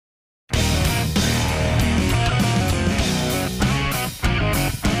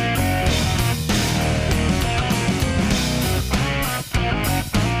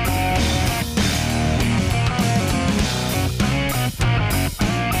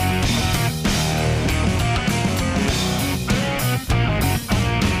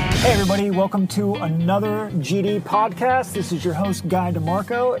everybody. Welcome to another GD podcast. This is your host, Guy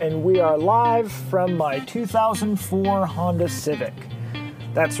DeMarco, and we are live from my 2004 Honda Civic.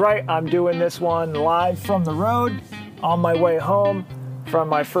 That's right, I'm doing this one live from the road on my way home from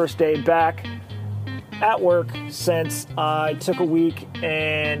my first day back at work since I took a week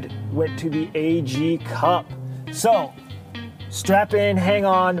and went to the AG Cup. So, strap in, hang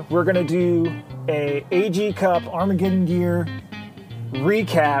on. We're going to do a AG Cup Armageddon Gear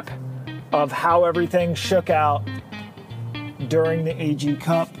recap of how everything shook out during the AG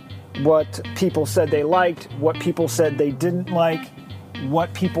Cup, what people said they liked, what people said they didn't like,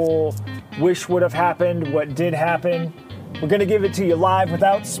 what people wish would have happened, what did happen. We're going to give it to you live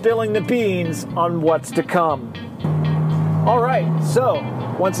without spilling the beans on what's to come. All right, so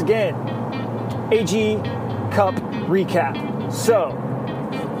once again, AG Cup recap. So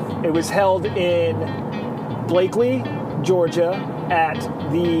it was held in Blakely, Georgia at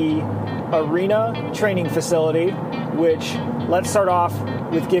the Arena Training Facility, which let's start off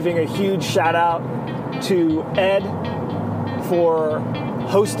with giving a huge shout out to Ed for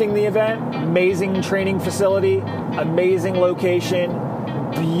hosting the event. Amazing training facility, amazing location,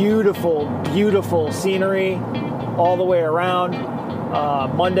 beautiful, beautiful scenery all the way around.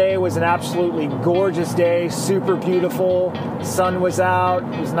 Monday was an absolutely gorgeous day, super beautiful. Sun was out,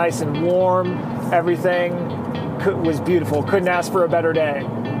 it was nice and warm. Everything was beautiful. Couldn't ask for a better day.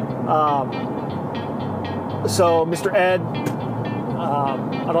 So Mr. Ed,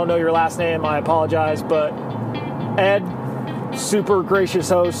 I don't know your last name, I apologize, but Ed, super gracious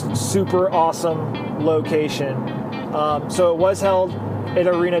host, super awesome location. So it was held at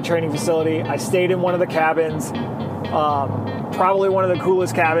Arena Training Facility. I stayed in one of the cabins, probably one of the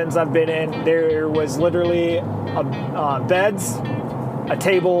coolest cabins I've been in. There was literally beds, a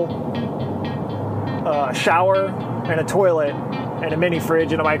table, a shower, and a toilet, and a mini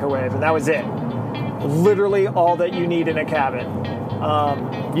fridge and a microwave, and that was it. Literally all that you need in a cabin.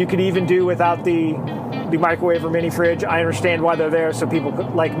 You could even do without the microwave or mini fridge. I understand why they're there, so people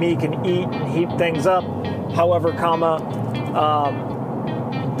like me can eat and heat things up. However,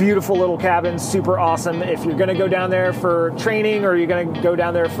 beautiful little cabins, super awesome. If you're going to go down there for training or you're going to go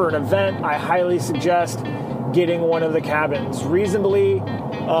down there for an event, I highly suggest getting one of the cabins. Reasonably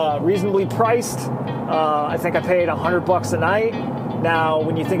priced. I think I paid $100 a night. Now,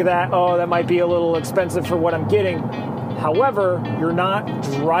 when you think of that, that might be a little expensive for what I'm getting. However, you're not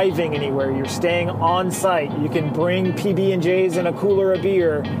driving anywhere. You're staying on site. You can bring PB&Js and a cooler of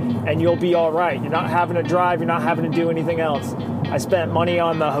beer, and you'll be all right. You're not having to drive. You're not having to do anything else. I spent money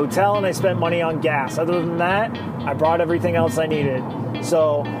on the hotel, and I spent money on gas. Other than that, I brought everything else I needed.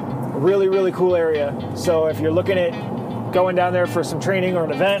 So, really, really cool area. So, if you're looking at going down there for some training or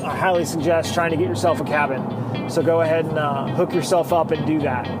an event, I highly suggest trying to get yourself a cabin. So go ahead and hook yourself up and do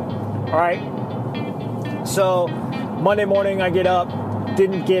that. All right. So Monday morning I get up,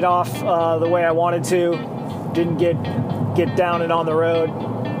 didn't get off the way I wanted to, didn't get down and on the road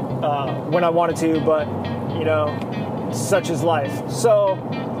when I wanted to, but such is life. So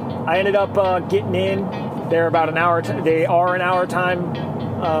I ended up getting in. They're about an hour. They are an hour time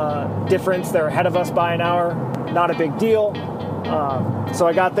difference. They're ahead of us by an hour. Not a big deal. So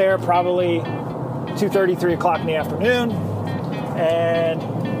I got there probably 2:30, 3 o'clock in the afternoon, and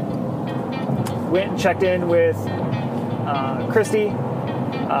went and checked in with Christy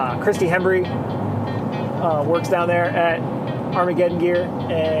Hembry, works down there at Armageddon Gear,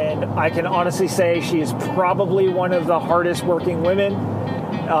 and I can honestly say she is probably one of the hardest working women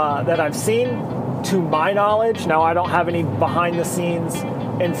that I've seen, to my knowledge. Now, I don't have any behind the scenes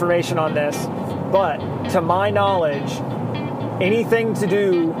information on this, but to my knowledge, anything to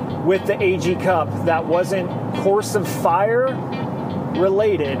do with the AG Cup that wasn't Course of Fire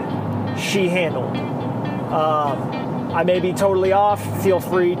related, she handled. I may be totally off. Feel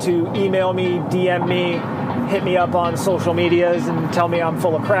free to email me, DM me, hit me up on social medias and tell me I'm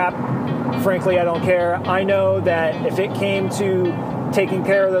full of crap. Frankly, I don't care. I know that if it came to taking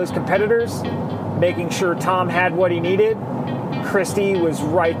care of those competitors, making sure Tom had what he needed, Christy was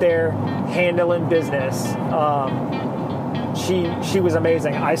right there handling business. She was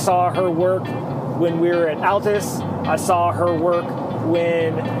amazing. I saw her work when we were at Altus. I saw her work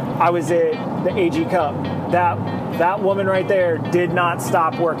when I was at the AG Cup. That woman right there did not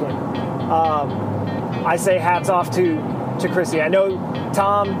stop working. I say hats off to Christy. I know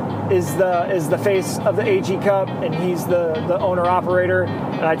Tom is the face of the AG Cup, and he's the owner operator,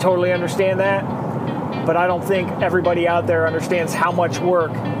 and I totally understand that. But I don't think everybody out there understands how much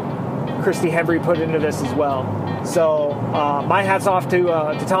work Christy Hembry put into this as well. So my hat's off to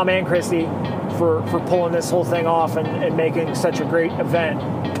Tom and Christy for pulling this whole thing off and making such a great event,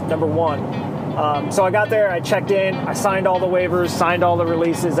 number one. So I got there, I checked in, I signed all the waivers, signed all the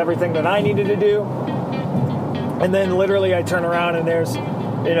releases, everything that I needed to do. And then literally I turn around and there's,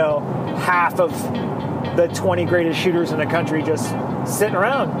 half of the 20 greatest shooters in the country just sitting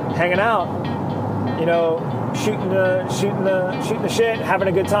around, hanging out, shooting the shit, having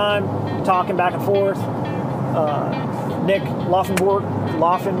a good time, talking back and forth. Nick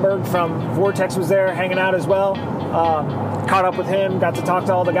Laufenberg from Vortex was there hanging out as well. Caught up with him, got to talk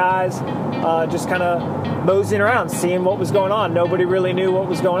to all the guys, just kind of moseying around, seeing what was going on. Nobody really knew what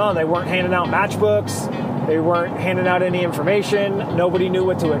was going on. They weren't handing out matchbooks. They weren't handing out any information. Nobody knew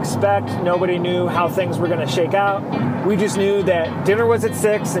what to expect. Nobody knew how things were going to shake out. We just knew that dinner was at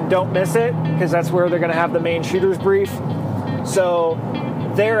 6 and don't miss it, because that's where they're going to have the main shooters brief. So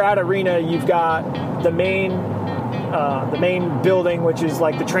there at Arena, you've got the main building, which is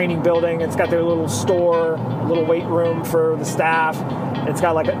like the training building. It's got their little store, a little weight room for the staff. It's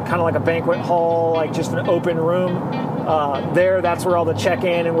got kind of like a banquet hall, like just an open room. That's where all the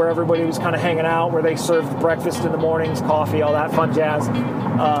check-in and where everybody was kind of hanging out, where they served breakfast in the mornings, coffee, all that fun jazz.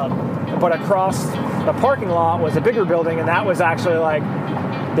 But across the parking lot was a bigger building, and that was actually like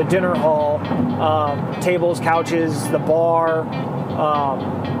the dinner hall, tables, couches, the bar.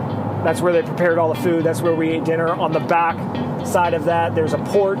 That's where they prepared all the food. That's where we ate dinner. On the back side of that, there's a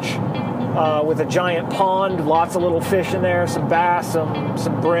porch with a giant pond, lots of little fish in there, some bass,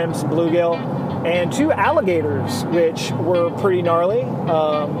 some brim, some bluegill, and 2 alligators, which were pretty gnarly.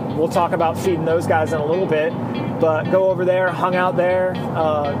 We'll talk about feeding those guys in a little bit, but go over there, hung out there,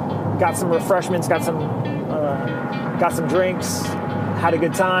 got some refreshments, got some drinks, had a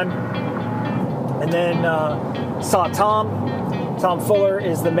good time, and then saw Tom. Tom Fuller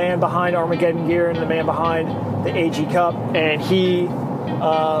is the man behind Armageddon Gear and the man behind the AG Cup, and he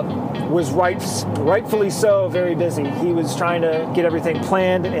was rightfully so very busy. He was trying to get everything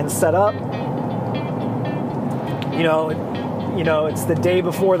planned and set up. It's the day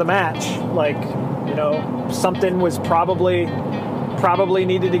before the match. Something was probably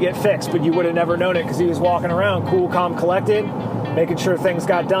needed to get fixed, but you would have never known it because he was walking around cool, calm, collected, making sure things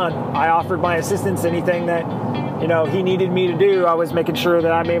got done. I offered my assistance anything that he needed me to do. I was making sure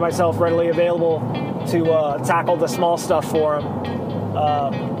that I made myself readily available to tackle the small stuff for him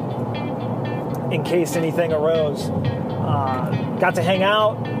in case anything arose. Got to hang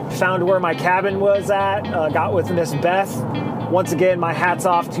out, found where my cabin was at, got with Miss Beth. Once again, my hat's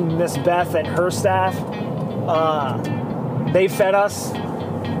off to Miss Beth and her staff. They fed us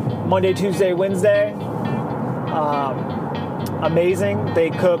Monday, Tuesday, Wednesday. Amazing. They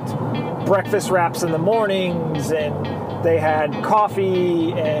cooked breakfast wraps in the mornings, and they had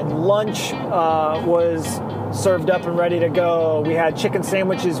coffee, and lunch was served up and ready to go. We had chicken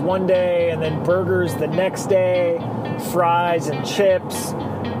sandwiches one day and then burgers the next day, fries and chips,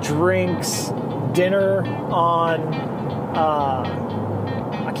 drinks, dinner on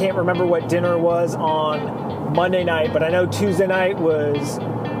I can't remember what dinner was on Monday night, but I know Tuesday night was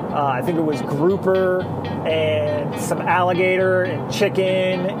I think it was grouper and some alligator and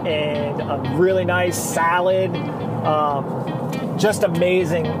chicken and a really nice salad. Just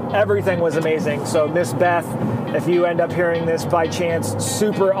amazing. Everything was amazing. So Miss Beth, if you end up hearing this by chance,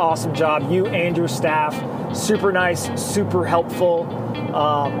 super awesome job. You and your staff, super nice, super helpful.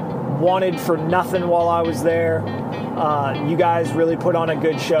 Wanted for nothing while I was there. You guys really put on a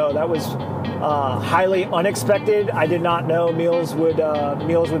good show. That was highly unexpected. I did not know meals would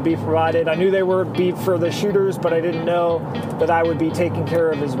be provided. I knew they would be for the shooters, but I didn't know that I would be taken care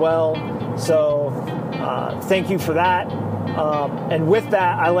of as well. So thank you for that. And with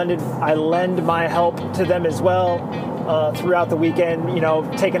that, I lend my help to them as well throughout the weekend.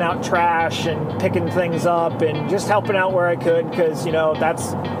 Taking out trash and picking things up and just helping out where I could, because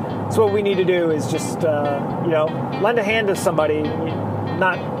that's what we need to do, is just lend a hand to somebody.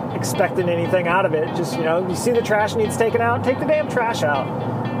 Not expecting anything out of it. Just you see the trash needs taken out, take the damn trash out.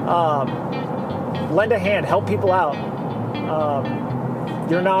 Lend a hand, help people out.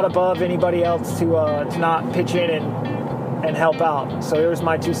 You're not above anybody else to not pitch in and help out. So there's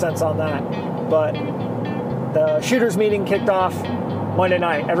my 2 cents on that. But the shooters meeting kicked off Monday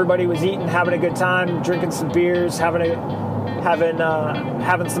night. Everybody was eating, having a good time, drinking some beers, having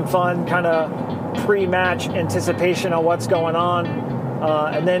some fun, kind of pre-match anticipation on what's going on,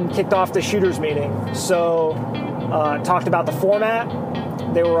 and then kicked off the shooters meeting. So talked about the format.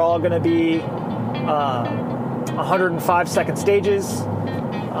 They were all going to be 105-second stages.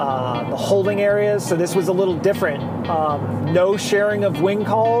 The holding areas, so this was a little different. No sharing of wing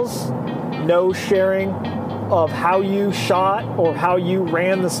calls, no sharing of how you shot or how you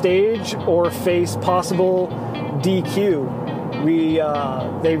ran the stage or face possible DQ.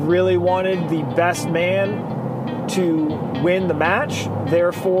 They really wanted the best man to win the match.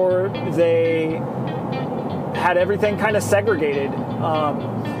 Therefore, they had everything kind of segregated.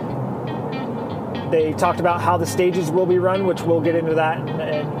 They talked about how the stages will be run, which we'll get into that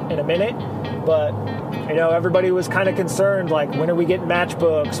in a minute. But, everybody was kind of concerned, like, when are we getting match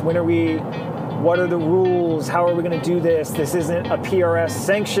books? What are the rules? How are we going to do this? This isn't a PRS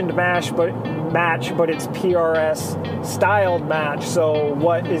sanctioned match, but it's PRS styled match. So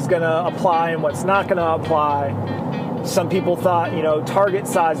what is going to apply and what's not going to apply? Some people thought, target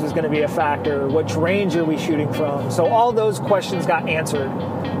size was going to be a factor. Which range are we shooting from? So all those questions got answered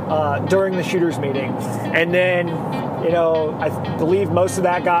during the shooters meeting. And then, I believe most of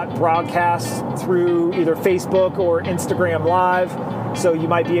that got broadcast through either Facebook or Instagram Live. So you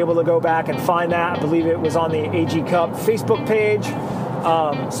might be able to go back and find that. I believe it was on the AG Cup Facebook page.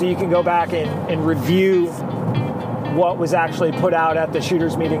 So you can go back and review what was actually put out at the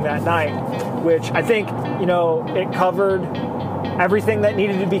shooters meeting that night, which I think, it covered everything that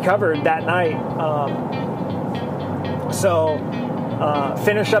needed to be covered that night.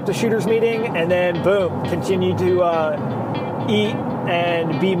 Finish up the shooters meeting and then boom, continue to eat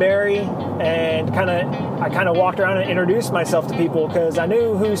and be merry, and I kind of walked around and introduced myself to people because I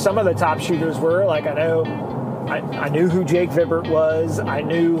knew who some of the top shooters were. Like I knew who Jake Vibert was. I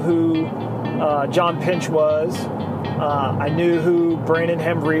knew who John Pinch was. I knew who Brandon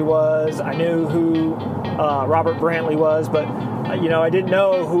Hembry was. I knew who Robert Brantley was, but I didn't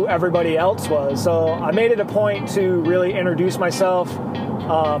know who everybody else was. So I made it a point to really introduce myself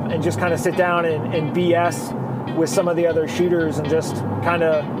and just kind of sit down and BS with some of the other shooters and just kind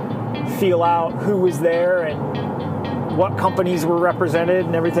of feel out who was there and what companies were represented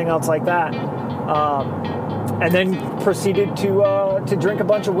and everything else like that. And then proceeded to drink a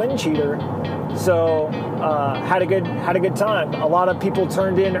bunch of Wind Cheater. So had a good time. A lot of people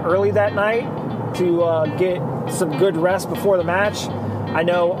turned in early that night to get some good rest before the match. I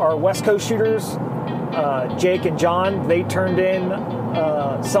know our West Coast shooters, Jake and John, they turned in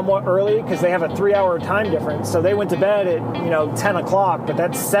somewhat early because they have a 3-hour time difference. So they went to bed at 10 o'clock, but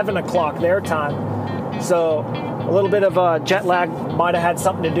that's 7 o'clock their time. So a little bit of jet lag might have had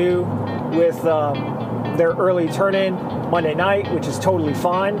something to do with their early turn-in Monday night, which is totally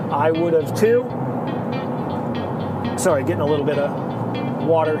fine. I would have too. Sorry, getting a little bit of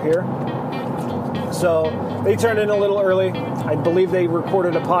water here. So they turned in a little early. I believe they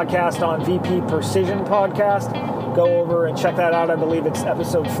recorded a podcast on VP Precision Podcast. Go over and check that out. I believe it's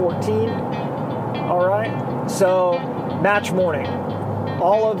episode 14. All right. So match morning.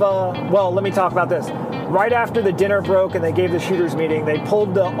 Let me talk about this. Right after the dinner broke and they gave the shooters meeting, they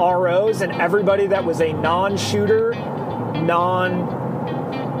pulled the ROs and everybody that was a non-shooter,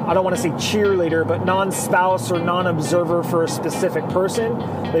 I don't want to say cheerleader, but non-spouse or non-observer for a specific person.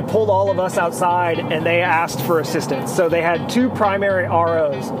 They pulled all of us outside and they asked for assistance. So they had 2 primary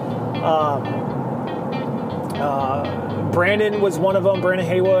ROs. Brandon was one of them, Brandon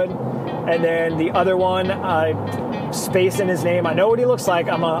Haywood. And then the other one, space in his name. I know what he looks like.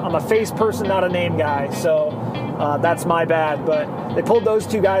 I'm a face person, not a name guy. So that's my bad. But they pulled those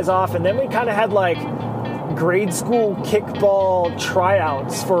 2 guys off. And then we kind of had like grade school kickball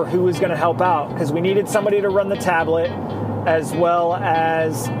tryouts for who was going to help out, because we needed somebody to run the tablet as well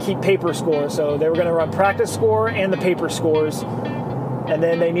as keep paper scores. So they were going to run practice score and the paper scores. And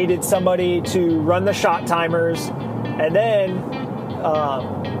then they needed somebody to run the shot timers and then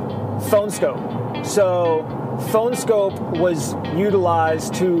phone scope. So phone scope was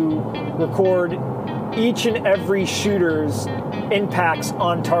utilized to record each and every shooter's impacts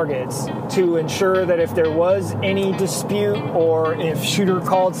on targets to ensure that if there was any dispute or if shooter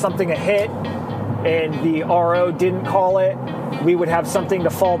called something a hit and the RO didn't call it, we would have something to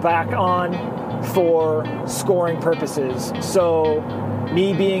fall back on for scoring purposes. So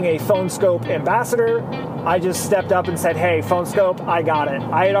me being a phone scope ambassador, I just stepped up and said, hey, phone scope, I got it.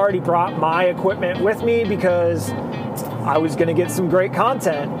 I had already brought my equipment with me because I was going to get some great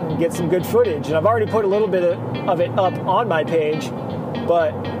content and get some good footage. And I've already put a little bit of it up on my page,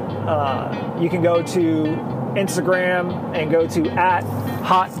 but you can go to Instagram and go to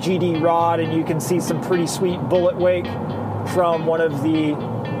 @HotGDRod and you can see some pretty sweet bullet wake from one of the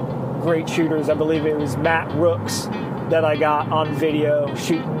great shooters. I believe it was Matt Rooks that I got on video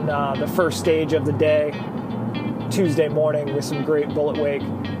shooting the first stage of the day, Tuesday morning, with some great bullet wake,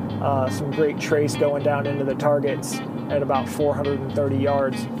 some great trace going down into the targets at about 430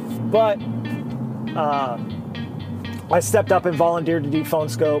 yards. But I stepped up and volunteered to do phone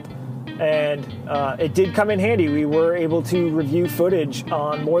scope, And it did come in handy. We were able to review footage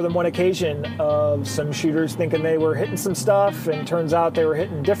on more than one occasion of some shooters thinking they were hitting some stuff, and turns out they were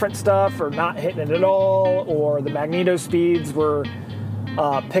hitting different stuff or not hitting it at all, or the magneto speeds were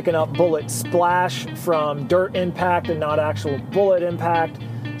picking up bullet splash from dirt impact and not actual bullet impact.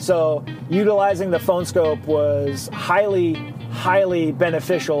 So utilizing the phone scope was highly, highly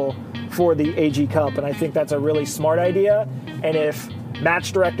beneficial for the AG Cup, and I think that's a really smart idea. And if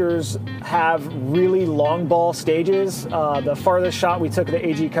match directors have really long ball stages, the farthest shot we took of the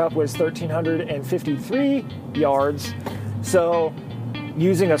AG Cup was 1,353 yards. So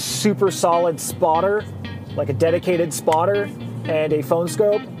using a super solid spotter, like a dedicated spotter, and a phone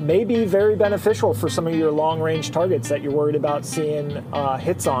scope may be very beneficial for some of your long-range targets that you're worried about seeing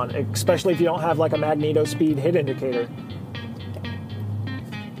hits on, especially if you don't have like a magneto speed hit indicator.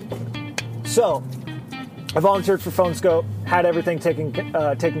 So I volunteered for phone scope, had everything taken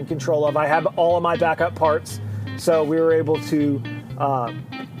control of. I had all of my backup parts, so we were able to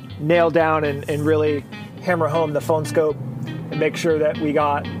nail down and really hammer home the phone scope and make sure that we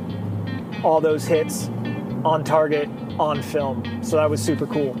got all those hits on target on film. So that was super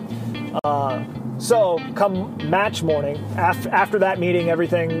cool. So come match morning, after that meeting,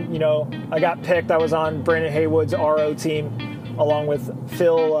 everything, I got picked. I was on Brandon Haywood's RO team along with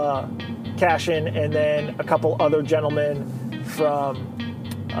Phil Cashin and then a couple other gentlemen from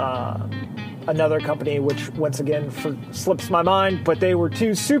another company, which once again slips my mind, but they were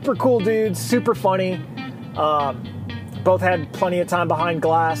two super cool dudes, super funny. Both had plenty of time behind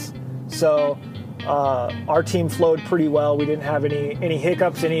glass, so our team flowed pretty well. We didn't have any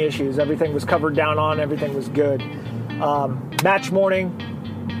hiccups, any issues. Everything was covered down on. Everything was good. Match morning,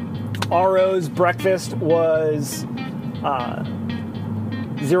 RO's breakfast was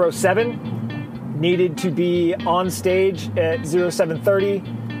 07. Needed to be on stage at 07:30,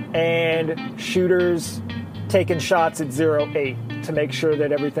 and shooters taking shots at 08 to make sure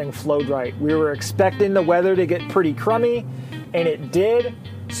that everything flowed right. We were expecting the weather to get pretty crummy, and it did.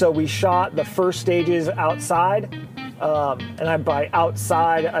 So we shot the first stages outside, and by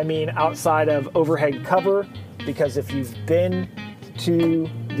outside, I mean outside of overhead cover, because if you've been to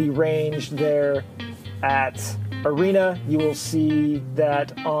the range there at Arena, you will see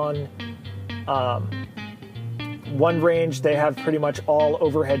that on one range they have pretty much all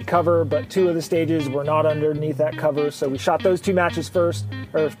overhead cover, but two of the stages were not underneath that cover. So we shot those two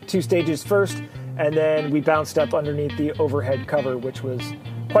stages first, and then we bounced up underneath the overhead cover, which was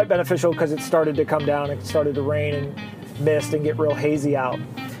quite beneficial because it started to come down. It started to rain and mist and get real hazy out.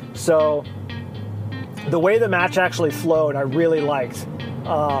 So the way the match actually flowed, I really liked.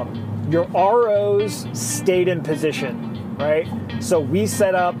 Your ROs stayed in position, right? So we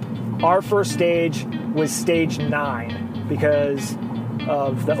set up, our first stage was stage 9 because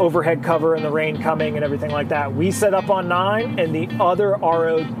of the overhead cover and the rain coming and everything like that. We set up on 9, and the other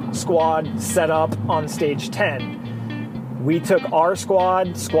RO squad set up on stage 10. We took our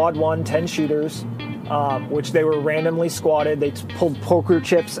squad 1, 10 shooters, which they were randomly squatted. They pulled poker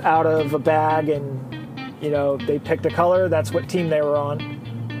chips out of a bag and, they picked a color. That's what team they were on.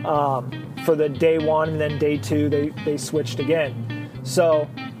 For the day 1, and then day 2, they switched again. So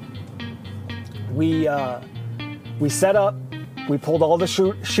we set up, we pulled all the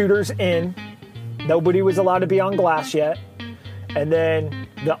shooters in. Nobody was allowed to be on glass yet. And then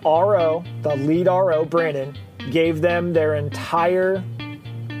the lead RO, Brandon, gave them their entire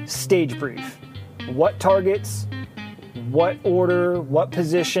stage brief. What targets, what order, what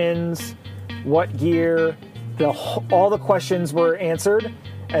positions, what gear, all the questions were answered.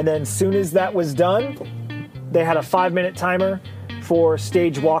 And then as soon as that was done, they had a 5-minute timer for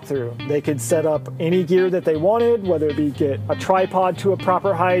stage walkthrough. They could set up any gear that they wanted, whether it be get a tripod to a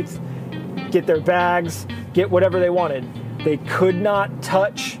proper height, get their bags, get whatever they wanted. They could not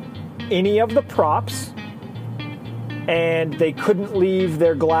touch any of the props, and they couldn't leave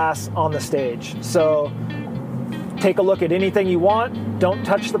their glass on the stage. So take a look at anything you want, don't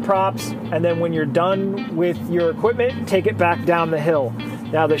touch the props, and then when you're done with your equipment, take it back down the hill.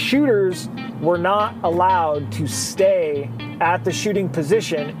 Now the shooters were not allowed to stay at the shooting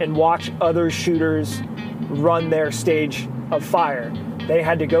position and watch other shooters run their stage of fire. They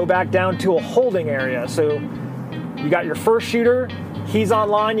had to go back down to a holding area. So you got your first shooter, he's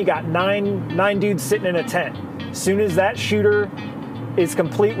online, you got nine dudes sitting in a tent. As soon as that shooter is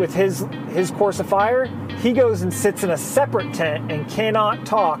complete with his course of fire, he goes and sits in a separate tent and cannot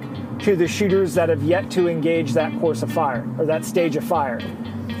talk to the shooters that have yet to engage that course of fire or that stage of fire,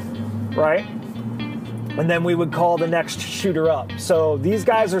 right? And then we would call the next shooter up. So these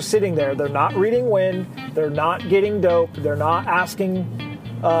guys are sitting there. They're not reading wind. They're not getting dope. They're not asking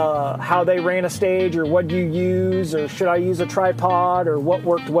how they ran a stage, or what do you use, or should I use a tripod, or what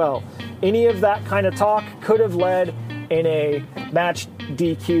worked well. Any of that kind of talk could have led in a match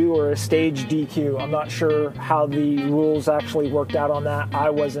DQ or a stage DQ. I'm not sure how the rules actually worked out on that. I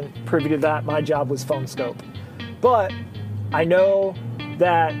wasn't privy to that. My job was phone scope. But I know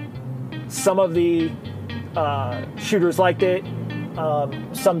that some of the shooters liked it,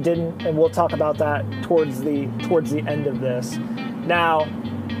 some didn't, and we'll talk about that towards the end of this. Now,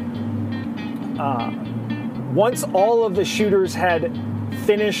 once all of the shooters had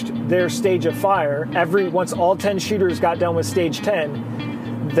finished their stage of fire, once all 10 shooters got done with stage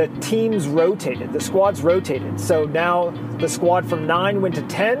 10, the teams rotated, the squads rotated. So now the squad from 9 went to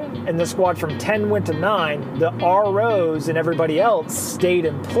 10, and the squad from 10 went to 9. The ROs and everybody else stayed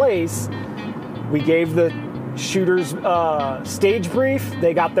in place. We gave the shooters stage brief.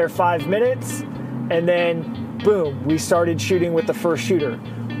 They got their 5 minutes, and then boom, we started shooting with the first shooter.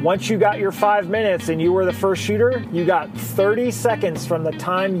 Once you got your 5 minutes and you were the first shooter, you got 30 seconds from the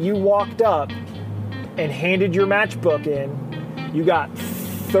time you walked up and handed your matchbook in. You got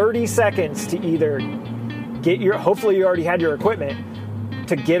 30 seconds to either hopefully you already had your equipment,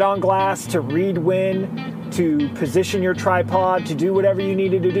 to get on glass, to read wind, to position your tripod, to do whatever you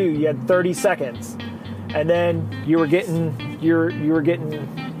needed to do. You had 30 seconds. And then you were getting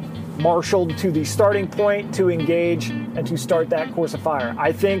marshaled to the starting point to engage and to start that course of fire.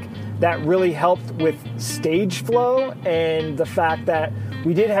 I think that really helped with stage flow, and the fact that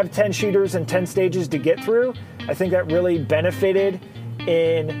we did have 10 shooters and 10 stages to get through. I think that really benefited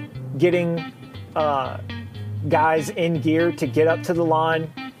in getting guys in gear to get up to the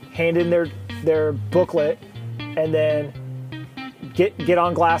line, hand in their booklet, and then get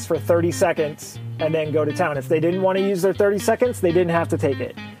on glass for 30 seconds and then go to town. If they didn't want to use their 30 seconds, they didn't have to take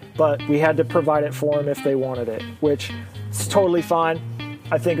it. But we had to provide it for them if they wanted it, which is totally fine.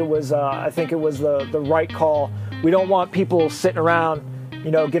 I think it was the right call. We don't want people sitting around,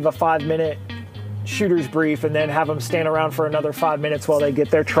 give a 5-minute shooter's brief and then have them stand around for another 5 minutes while they get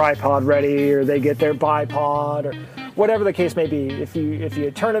their tripod ready or they get their bipod or whatever the case may be. If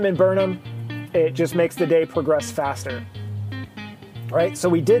you turn them and burn them, it just makes the day progress faster. Right? So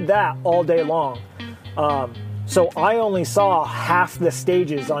we did that all day long. So I only saw half the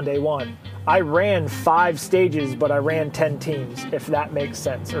stages on day one. I ran 5 stages, but I ran 10 teams, if that makes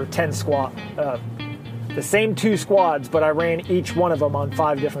sense, or 10 squad. The same 2 squads, but I ran each one of them on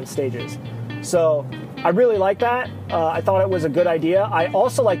 5 different stages. So I really like that. I thought it was a good idea. I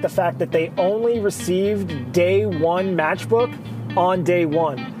also like the fact that they only received day 1 matchbook on day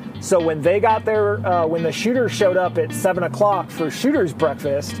 1. So when they got their, when the shooters showed up at 7 o'clock for shooters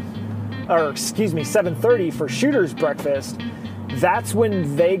breakfast, 7:30 for shooters breakfast, that's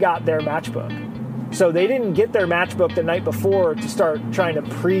when they got their matchbook. So they didn't get their matchbook the night before to start trying to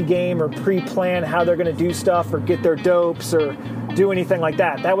pre-game or pre-plan how they're going to do stuff or get their dopes or do anything like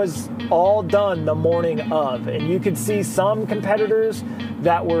that. That was all done the morning of. And you could see some competitors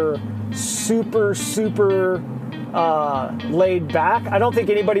that were super, super laid back. I don't think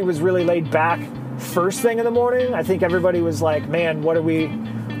anybody was really laid back first thing in the morning. I think everybody was like, man, what are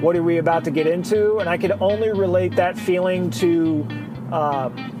we about to get into? And I could only relate that feeling to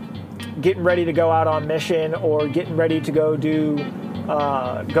getting ready to go out on mission or getting ready to go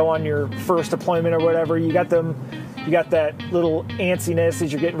go on your first deployment or whatever. You got that little antsiness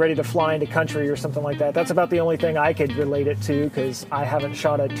as you're getting ready to fly into country or something like that. That's about the only thing I could relate it to, because I haven't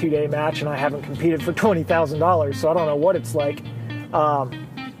shot a 2-day match and I haven't competed for $20,000, so I don't know what it's like.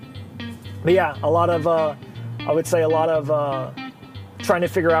 But yeah, I would say a lot of trying to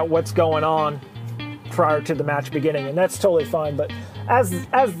figure out what's going on prior to the match beginning, and that's totally fine. But as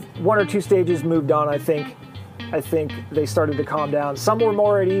 1 or 2 stages moved on, I think they started to calm down. Some were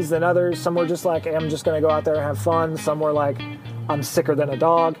more at ease than others. Some were just like, hey, I'm just going to go out there and have fun. Some were like, I'm sicker than a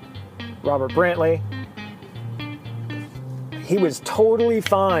dog. Robert Brantley, he was totally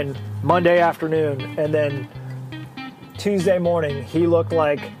fine Monday afternoon, and then Tuesday morning he looked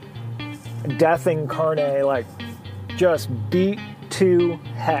like death incarnate, like just beat to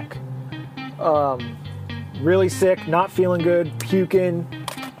heck. Really sick, not feeling good, puking,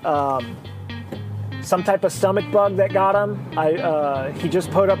 some type of stomach bug that got him. He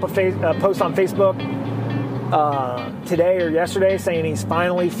just put up a post on Facebook today or yesterday saying he's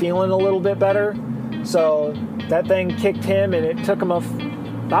finally feeling a little bit better. So that thing kicked him, and it took him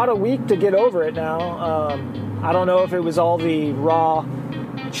about a week to get over it now. I don't know if it was all the raw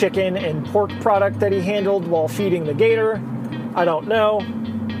chicken and pork product that he handled while feeding the gator. I don't know.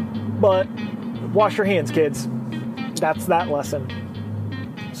 But wash your hands, kids. That's that lesson.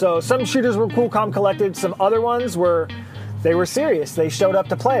 So some shooters were cool, calm, collected. Some other ones were they were serious. They showed up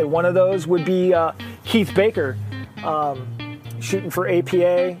to play. One of those would be Keith Baker, shooting for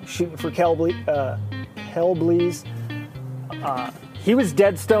APA, shooting for Hellblees. He was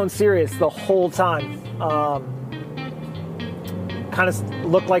dead stone serious the whole time. Kind of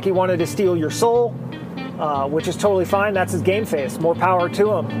looked like he wanted to steal your soul, which is totally fine. That's his game face. More power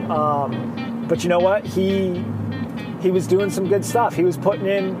to him. But you know what? He was doing some good stuff. He was putting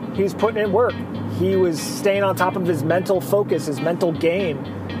in work. He was staying on top of his mental focus, his mental game.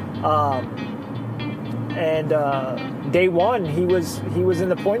 And day one, he was in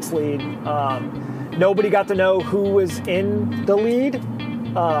the points lead. Nobody got to know who was in the lead.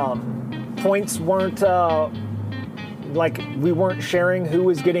 Points weren't we weren't sharing who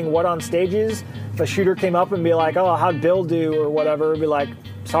was getting what on stages. If a shooter came up and be like, "Oh, how'd Bill do?" or whatever, it'd be like,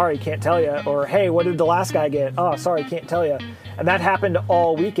 "Sorry, can't tell you." Or, "Hey, what did the last guy get?" "Oh, sorry, can't tell you." And that happened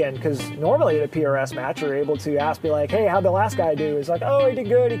all weekend, because normally at a PRS match, you're able to be like, "Hey, how'd the last guy do?" It's like, "Oh, he did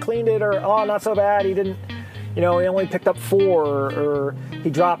good, he cleaned it," or, "Oh, not so bad, he didn't, he only picked up 4, or he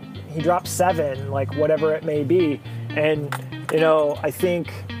dropped 7, like whatever it may be." And I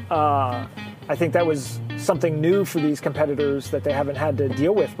think that was something new for these competitors that they haven't had to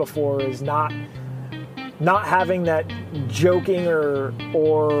deal with before, is not having that joking or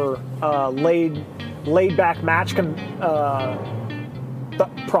laid back match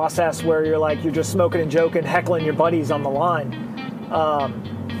process where you're just smoking and joking, heckling your buddies on the line.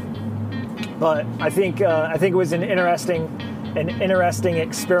 But I think it was an interesting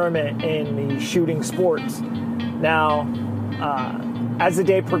experiment in the shooting sports. Now, as the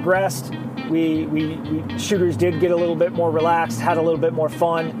day progressed, we shooters did get a little bit more relaxed, had a little bit more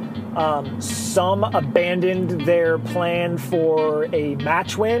fun. Some abandoned their plan for a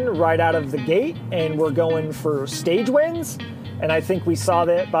match win right out of the gate and were going for stage wins. And I think we saw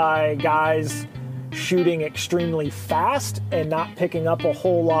that by guys shooting extremely fast and not picking up a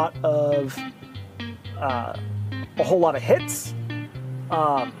whole lot of hits.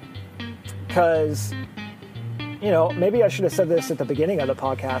 Because, maybe I should have said this at the beginning of the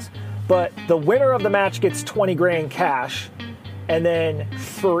podcast, but the winner of the match gets 20 grand cash. And then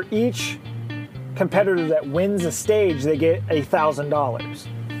for each competitor that wins a stage, they get $1,000.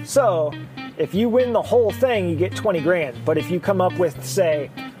 So if you win the whole thing, you get 20 grand. But if you come up with, say,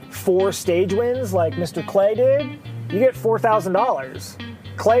 4 stage wins like Mr. Clay did, you get $4,000.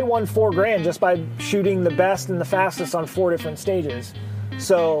 Clay won 4 grand just by shooting the best and the fastest on 4 different stages.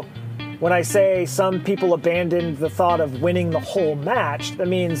 So when I say some people abandoned the thought of winning the whole match, that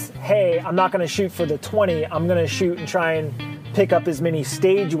means, hey, I'm not going to shoot for the 20. I'm going to shoot and try and pick up as many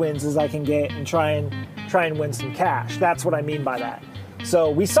stage wins as I can get and try and win some cash. That's what I mean by that. So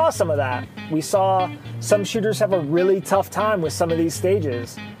we saw some of that. We saw some shooters have a really tough time with some of these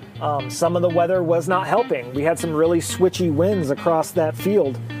stages. Some of the weather was not helping. We had some really switchy winds across that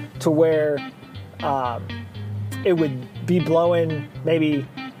field to where it would be blowing maybe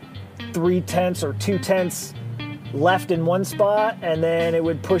 3/10 or 2/10 left in one spot, and then it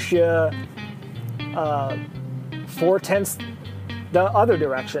would push you 4/10 the other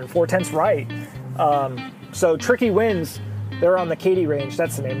direction, 4/10 right. So tricky winds. They're on the Katy Range.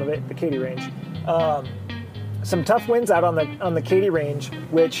 That's the name of it, the Katy Range. Some tough winds out on the Katy Range,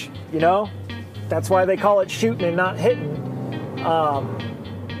 which that's why they call it shooting and not hitting.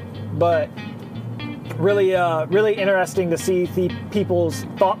 But really interesting to see people's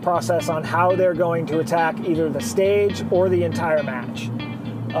thought process on how they're going to attack either the stage or the entire match.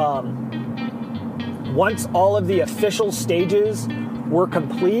 Once all of the official stages were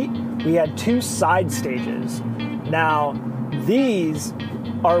complete, we had 2 side stages. Now, these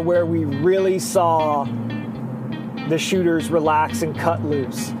are where we really saw the shooters relax and cut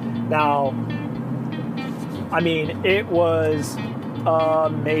loose. Now, it was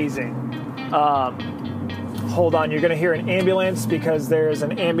amazing. Hold on, you're going to hear an ambulance because there's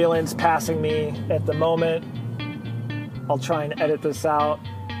an ambulance passing me at the moment. I'll try and edit this out,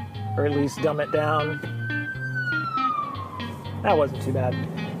 or at least dumb it down. That wasn't too bad.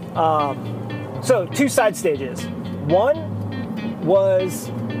 So 2 side stages. One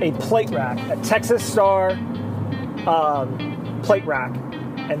was a plate rack, a Texas Star plate rack.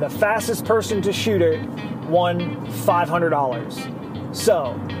 And the fastest person to shoot it won $500.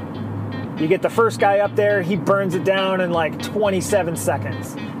 So you get the first guy up there, he burns it down in like 27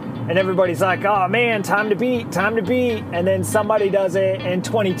 seconds. And everybody's like, "Oh man, time to beat. And then somebody does it in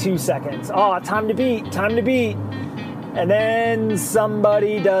 22 seconds. "Oh, time to beat. And then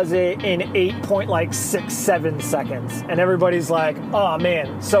somebody does it in 8.67 seconds. And everybody's like, "Oh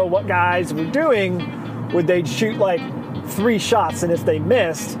man." So what guys were doing would they'd shoot like 3 shots, and if they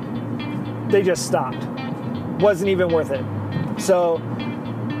missed, they just stopped. wasn't even worth it. So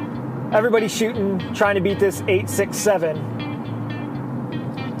everybody's shooting, trying to beat this 8.67,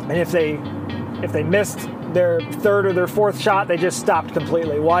 and if they missed their third or their fourth shot, they just stopped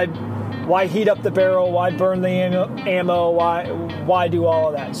completely. Why heat up the barrel? Why burn the ammo? Why do all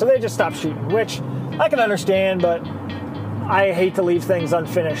of that? So they just stopped shooting, which I can understand, but I hate to leave things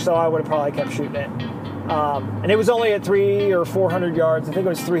unfinished, so I would have probably kept shooting it. And it was only at 300 or 400 yards. I think it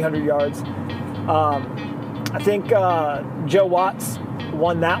was 300 yards. I think Joe Watts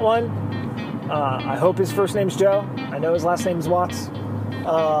won that one. I hope his first name's Joe. I know his last name's Watts.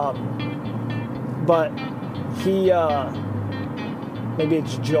 But he, maybe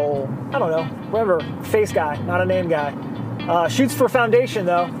it's Joel. I don't know. Whatever. Face guy, not a name guy. Shoots for Foundation,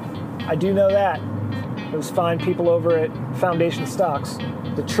 though. I do know that. Those fine people over at Foundation Stocks,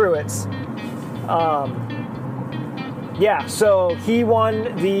 the Truitts. Yeah, so he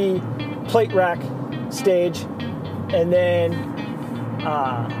won the plate rack stage, and then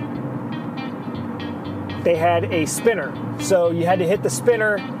they had a spinner. So you had to hit the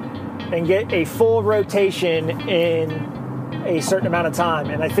spinner and get a full rotation in a certain amount of time.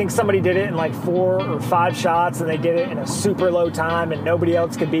 And I think somebody did it in like 4 or 5 shots, and they did it in a super low time, and nobody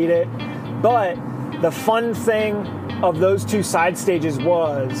else could beat it. But the fun thing of those 2 side stages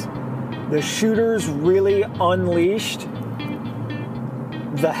was the shooters really unleashed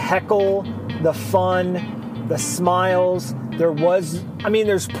the heckle, the fun, the smiles.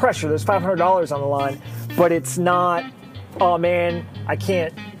 There's pressure. There's $500 on the line, but it's not, oh man, I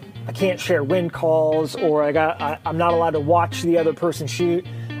can't share win calls, or I'm not allowed to watch the other person shoot.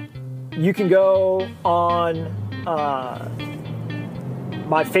 You can go on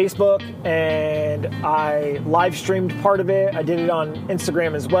my Facebook, and I live streamed part of it. I did it on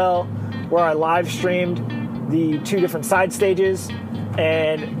Instagram as well, where I live streamed the 2 different side stages,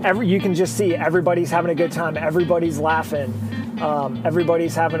 and you can just see everybody's having a good time. Everybody's laughing.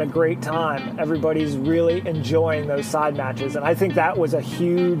 Everybody's having a great time. Everybody's really enjoying those side matches. And I think that was a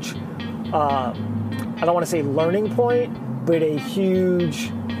huge, I don't want to say learning point, but a huge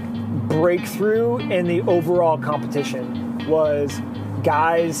breakthrough in the overall competition was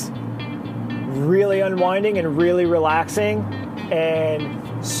guys really unwinding and really relaxing and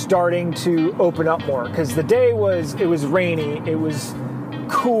starting to open up more. Because the day was rainy, it was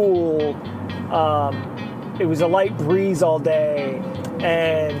cool, it was a light breeze all day,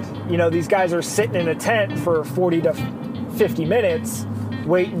 and these guys are sitting in a tent for 40 to 50 minutes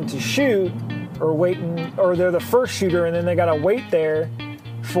waiting to shoot, or they're the first shooter, and then they gotta wait there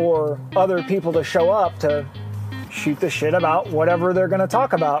for other people to show up to shoot the shit about whatever they're gonna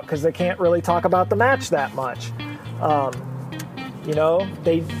talk about, because they can't really talk about the match that much.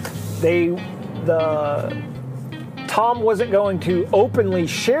 Tom wasn't going to openly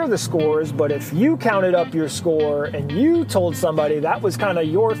share the scores, but if you counted up your score and you told somebody, that was kind of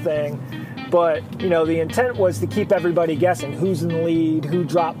your thing. But, the intent was to keep everybody guessing who's in the lead, who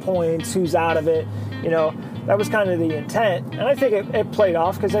dropped points, who's out of it. That was kind of the intent. And I think it played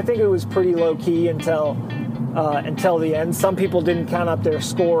off, because I think it was pretty low key until the end. Some people didn't count up their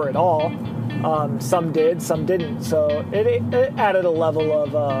score at all. Some did, some didn't. So it added a level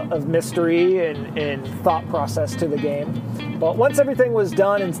of mystery and thought process to the game. But once everything was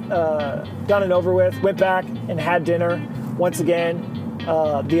done and over with, went back and had dinner. Once again,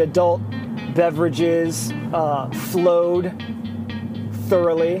 the adult beverages flowed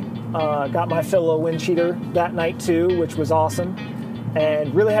thoroughly. Got my fill of wind cheater that night too, which was awesome,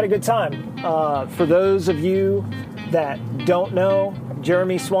 and really had a good time. For those of you that don't know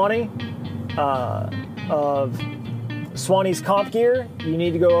Jeremy Swanee, of Swanee's Comp Gear, you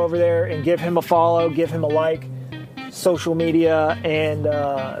need to go over there and give him a follow, give him a like. Social media and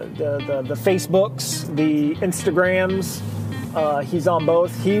the Facebooks, the Instagrams, he's on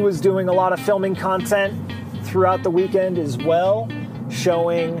both. He was doing a lot of filming content throughout the weekend as well,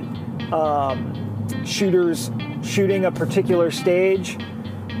 showing shooters shooting a particular stage,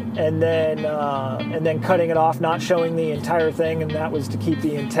 and then cutting it off, not showing the entire thing, and that was to keep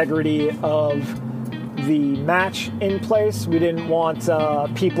the integrity of the match in place. We didn't want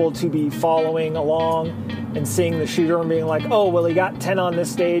people to be following along and seeing the shooter and being like, oh, well, he got 10 on this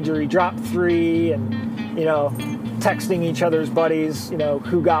stage, or he dropped 3, and texting each other's buddies,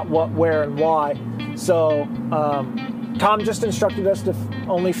 who got what, where, and why. So Tom just instructed us to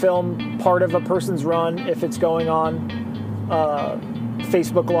only film part of a person's run if it's going on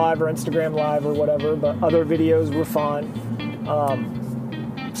Facebook Live or Instagram Live or whatever, but other videos were fine.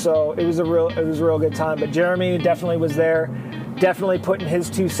 So it was a real good time. But Jeremy definitely was there, definitely putting his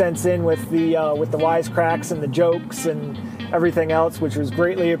 2 cents in with the wisecracks and the jokes and everything else, which was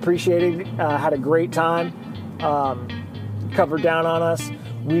greatly appreciated. Had a great time, covered down on us.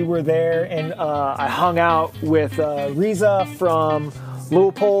 We were there, and I hung out with Riza from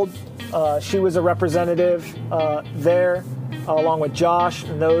Leopold. She was a representative there, along with Josh,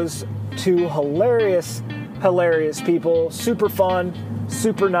 and those two hilarious people. Super fun,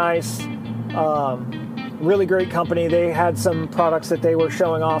 super nice, really great company. They had some products that they were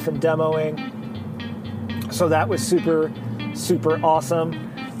showing off and demoing, so that was super awesome.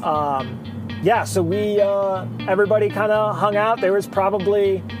 So we everybody kind of hung out. There was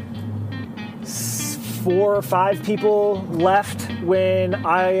probably 4 or 5 people left when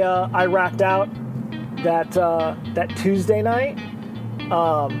I racked out that Tuesday night.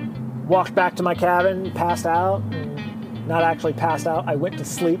 Walked back to my cabin, passed out, and not actually passed out. I went to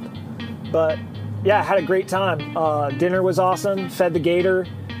sleep, but yeah, had a great time. Dinner was awesome. Fed the gator.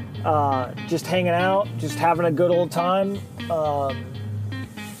 Just hanging out, just having a good old time.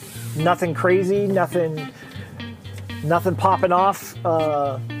 Nothing crazy, nothing popping off.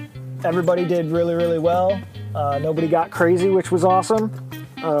 Everybody did really well. Nobody got crazy, which was awesome.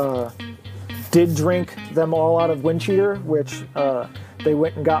 Did drink them all out of Wind Cheater, which they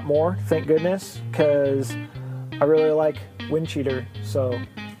went and got more, thank goodness, because I really like Wind Cheater, so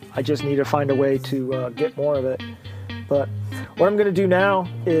I just need to find a way to get more of it. But what I'm going to do now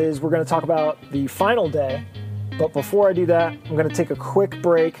is we're going to talk about the final day. But before I do that, I'm going to take a quick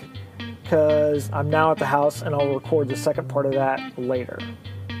break because I'm now at the house and I'll record the second part of that later.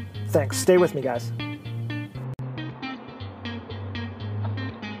 Thanks. Stay with me, guys.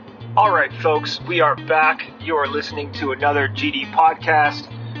 All right, folks, we are back. You are listening to another GD podcast.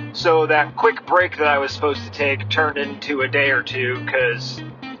 So that quick break that I was supposed to take turned into a day or two because,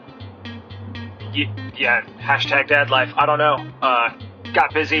 yeah, hashtag dad life. I don't know.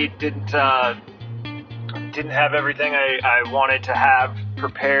 Got busy, didn't have everything I wanted to have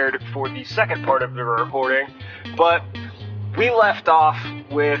prepared for the second part of the recording. But we left off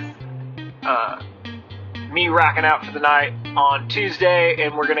with me racking out for the night on Tuesday,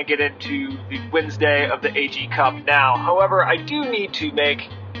 and we're going to get into the Wednesday of the AG Cup now. However, I do need to make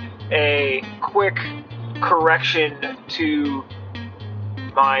a quick correction to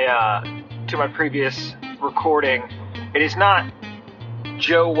my previous recording. It is not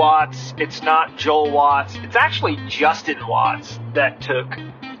Joe Watts, it's not Joel Watts, it's actually Justin Watts that took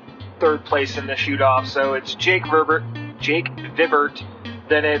third place in the shoot-off. So it's Jake Vibert,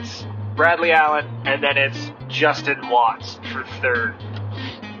 then it's Bradley Allen, and then it's Justin Watts for third.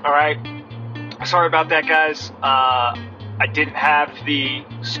 Alright, sorry about that, guys. I didn't have the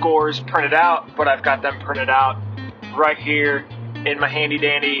scores printed out, but I've got them printed out right here in my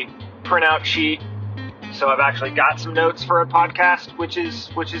handy-dandy printout sheet. So I've actually got some notes for a podcast, which is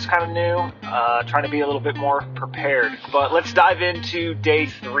kind of new. Trying to be a little bit more prepared. But let's dive into day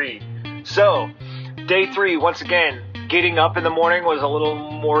 3. So, day 3, once again, getting up in the morning was a little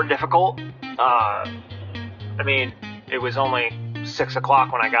more difficult. It was only 6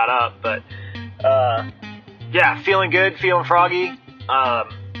 o'clock when I got up, but yeah, feeling good, feeling froggy.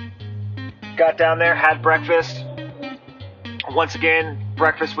 Got down there, had breakfast. Once again,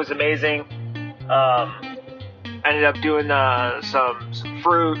 breakfast was amazing. Ended up doing some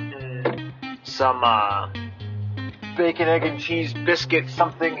fruit and some bacon, egg, and cheese biscuit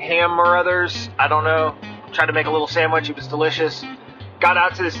something, ham or others. I don't know. Tried to make a little sandwich. It was delicious. Got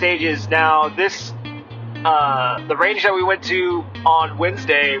out to the stages. Now, the range that we went to on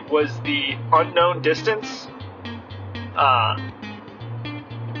Wednesday was the unknown distance.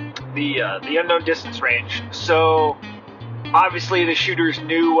 The unknown distance range. So, obviously, the shooters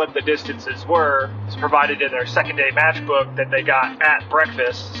knew what the distances were. It's provided in their second day matchbook that they got at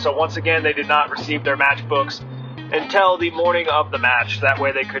breakfast. So once again, they did not receive their matchbooks until the morning of the match. That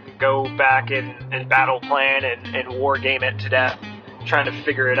way they couldn't go back and battle plan and war game it to death, trying to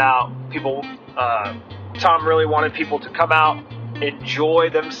figure it out. Tom really wanted people to come out, enjoy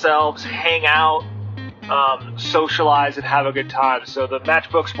themselves, hang out, socialize, and have a good time. So the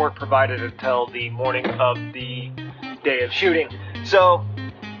matchbooks weren't provided until the morning of the day of shooting. So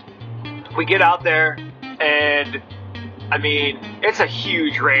we get out there, and it's a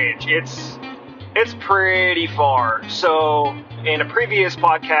huge range. It's pretty far. So in a previous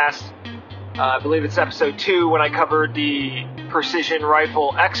podcast, I believe it's episode 2, when I covered the Precision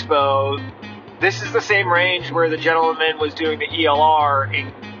Rifle Expo, this is the same range where the gentleman was doing the ELR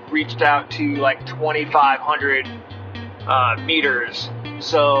and reached out to like 2,500 meters.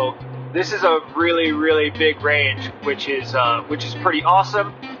 So this is a really, really big range, which is pretty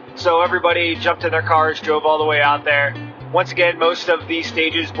awesome. So everybody jumped in their cars, drove all the way out there. Once again, most of these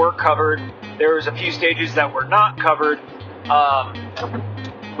stages were covered. There was a few stages that were not covered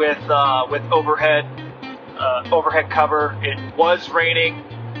with overhead overhead cover. It was raining,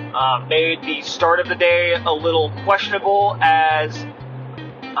 made the start of the day a little questionable as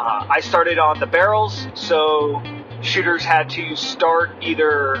I started on the barrels, so shooters had to start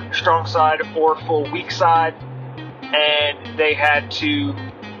either strong side or full weak side, and they had to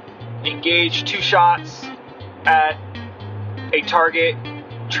engage 2 shots at a target,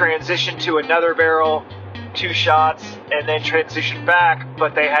 transition to another barrel, 2 shots, and then transition back,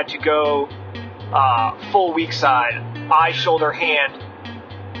 but they had to go full weak side, eye, shoulder, hand,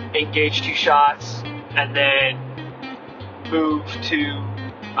 engage 2 shots, and then move to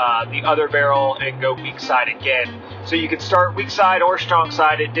the other barrel and go weak side again. So you could start weak side or strong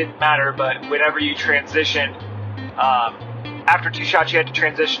side, it didn't matter, but whenever you transitioned, after 2 shots you had to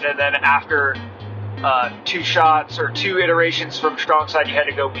transition, and then after 2 shots or 2 iterations from strong side you had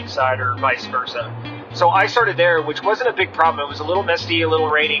to go weak side, or vice versa. So I started there, which wasn't a big problem. It was a little misty, a little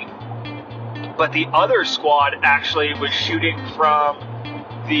rainy, but the other squad actually was shooting from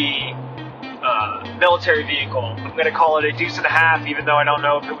the military vehicle. I'm going to call it a deuce and a half, even though I don't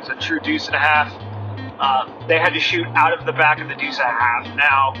know if it was a true deuce and a half. They had to shoot out of the back of the deuce and a half.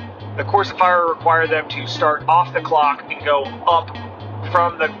 Now, the course of fire required them to start off the clock and go up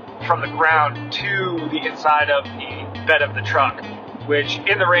from the ground to the inside of the bed of the truck, which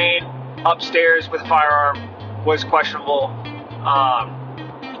in the rain, upstairs with a firearm, was questionable.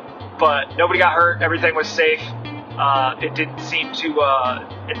 But nobody got hurt. Everything was safe. It didn't seem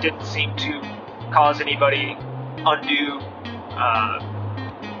to cause anybody undue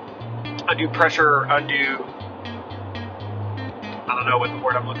pressure, I don't know what the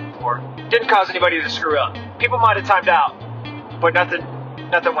word I'm looking for. Didn't cause anybody to screw up. People might have timed out, but nothing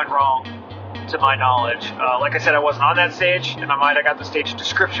went wrong to my knowledge. Like I said, I wasn't on that stage, and I might have got the stage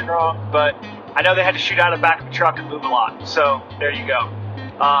description wrong, but I know they had to shoot out of the back of the truck and move a lot. So there you go.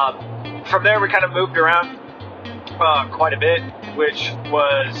 From there, we kind of moved around quite a bit, which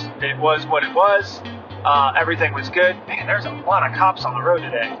was what it was. Everything was good. Man, there's a lot of cops on the road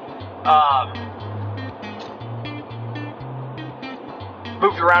today.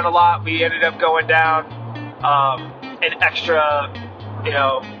 Moved around a lot. We ended up going down an extra,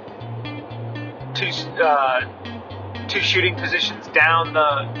 2 shooting positions down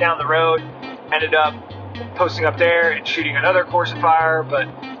the road. Ended up posting up there and shooting another course of fire, but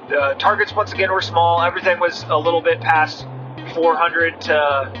the targets once again were small. Everything was a little bit past 400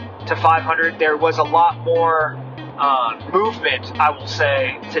 to 500. There was a lot more movement, I will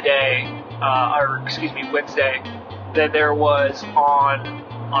say, today, Wednesday, than there was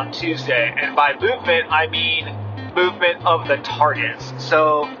on Tuesday. And by movement, I mean movement of the targets.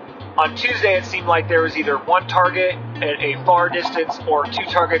 So on Tuesday, it seemed like there was either 1 target at a far distance or 2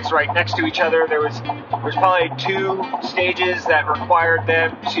 targets right next to each other. There was probably 2 stages that required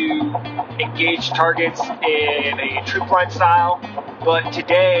them to engage targets in a troop line style. But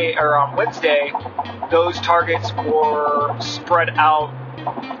today, or on Wednesday, those targets were spread out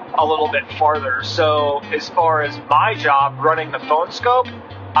a little bit farther. So as far as my job running the phone scope,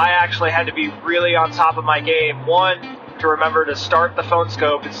 I actually had to be really on top of my game. 1, to remember to start the phone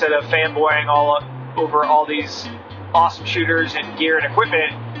scope instead of fanboying all over all these awesome shooters and gear and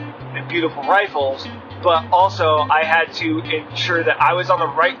equipment and beautiful rifles, but also I had to ensure that I was on the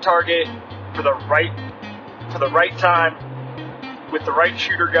right target for the right time with the right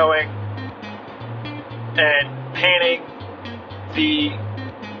shooter going, and panning the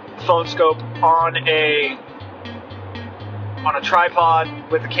phone scope on a tripod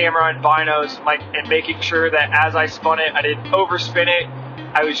with the camera and binos, and making sure that as I spun it, I didn't overspin it.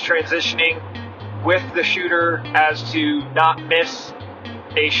 I was transitioning with the shooter as to not miss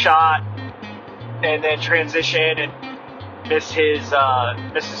a shot and then transition and miss his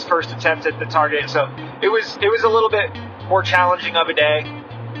first attempt at the target. So it was a little bit more challenging of a day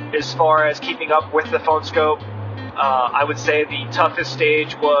as far as keeping up with the phone scope. I would say the toughest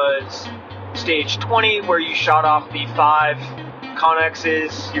stage was stage 20, where you shot off the 5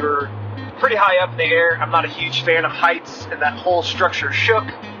 Connexes. You're pretty high up in the air. I'm not a huge fan of heights, and that whole structure shook,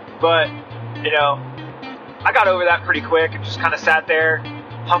 but I got over that pretty quick and just kind of sat there,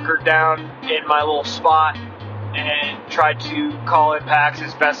 hunkered down in my little spot, and tried to call impacts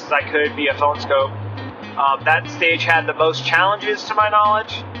as best as I could via phone scope. That stage had the most challenges to my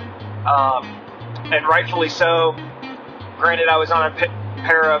knowledge, and rightfully so. Granted, I was on a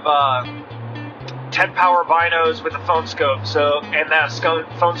pair of 10 power binos with a phone scope, and that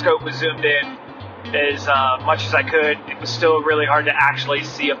phone scope was zoomed in as much as I could. It was still really hard to actually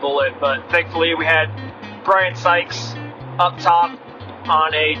see a bullet, but thankfully we had Brian Sykes up top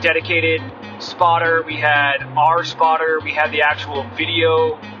on a dedicated spotter. We had our spotter. We had the actual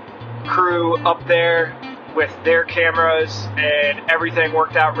video crew up there with their cameras, and everything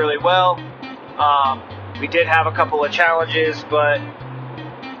worked out really well. We did have a couple of challenges, but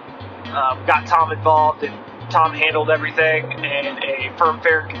got Tom involved, and Tom handled everything in a firm,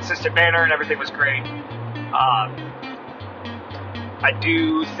 fair, and consistent manner, and everything was great. I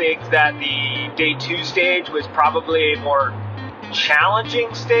do think that the day 2 stage was probably a more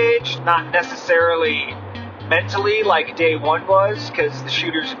challenging stage, not necessarily mentally like day 1 was, because the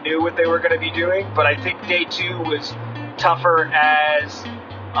shooters knew what they were going to be doing, but I think day 2 was tougher as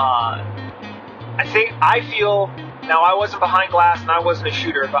I feel, now I wasn't behind glass and I wasn't a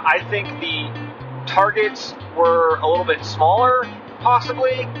shooter, but I think the targets were a little bit smaller,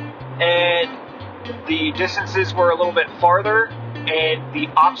 possibly, and the distances were a little bit farther, and the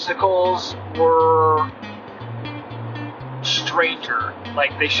obstacles were stranger.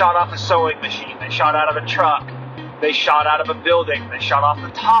 Like, they shot off a sewing machine, they shot out of a truck, they shot out of a building, they shot off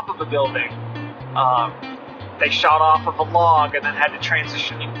the top of a building, they shot off of a log and then had to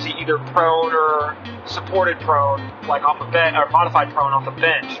transition into either prone or supported prone, like off a bench, or modified prone off a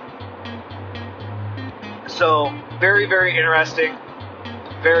bench. So very, very interesting,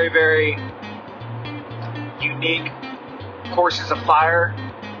 very, very unique courses of fire.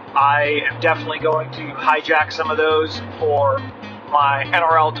 I am definitely going to hijack some of those for my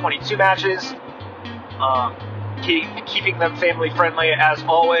NRL 22 matches, keeping them family friendly as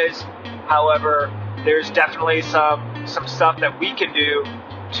always. However, there's definitely some stuff that we can do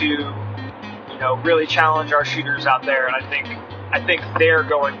to, really challenge our shooters out there, and I think they're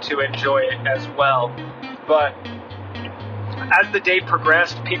going to enjoy it as well. But as the day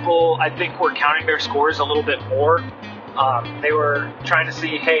progressed, people, I think, were counting their scores a little bit more. They were trying to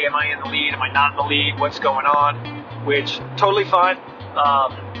see, hey, am I in the lead? Am I not in the lead? What's going on? Which, totally fine.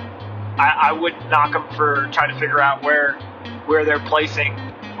 I wouldn't knock them for trying to figure out where they're placing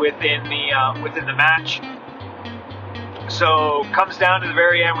within the match. So comes down to the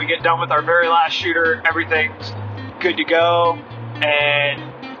very end, we get done with our very last shooter, everything's good to go, and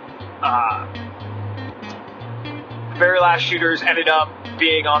the very last shooters ended up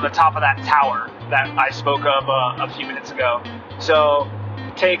being on the top of that tower that I spoke of a few minutes ago. So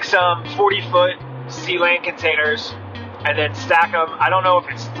take some 40-foot sea lane containers and then stack them. I don't know if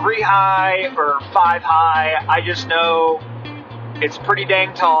it's 3 high or 5 high. I just know it's pretty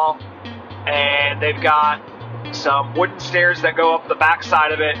dang tall, and they've got some wooden stairs that go up the back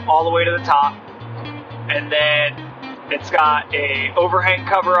side of it all the way to the top, and then it's got a overhang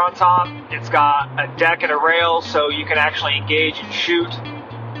cover on top. It's got a deck and a rail, so you can actually engage and shoot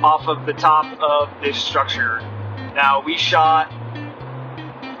off of the top of this structure. Now, we shot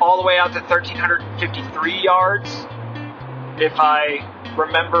all the way out to 1,353 yards, if I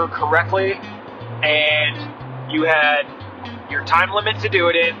remember correctly, and you had your time limit to do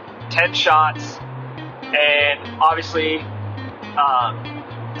it in, 10 shots, and obviously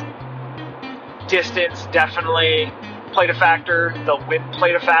distance definitely played a factor, the wind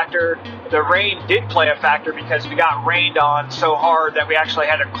played a factor, the rain did play a factor because we got rained on so hard that we actually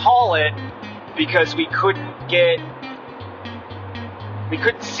had to call it because we couldn't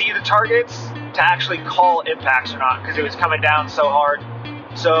see the targets to actually call impacts or not because it was coming down so hard.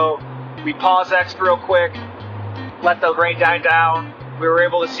 So we paused X real quick, let the rain die down. We were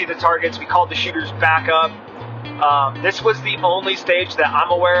able to see the targets. We called the shooters back up. This was the only stage that I'm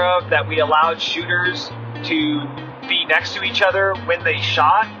aware of that we allowed shooters to be next to each other when they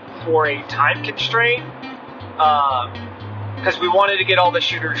shot for a time constraint, because we wanted to get all the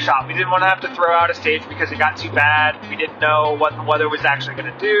shooters shot. We didn't want to have to throw out a stage because it got too bad. We didn't know what the weather was actually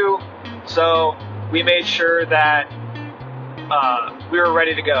going to do, so we made sure that we were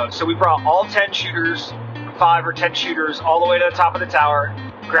ready to go. So we brought all 10 shooters, 5 or 10 shooters, all the way to the top of the tower,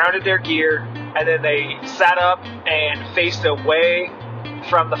 grounded their gear, and then they sat up and faced away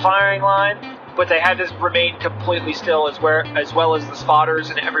from the firing line, but they had to remain completely still as well as the spotters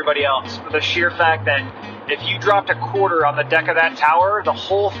and everybody else, for the sheer fact that if you dropped a quarter on the deck of that tower, the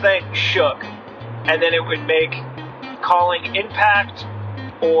whole thing shook, and then it would make calling impact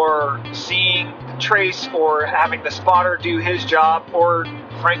or seeing the trace or having the spotter do his job, or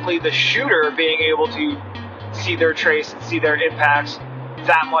frankly the shooter being able to see their trace and see their impacts,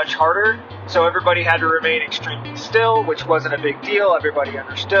 that much harder. So everybody had to remain extremely still, which wasn't a big deal. Everybody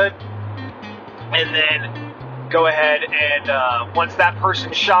understood. And then go ahead and once that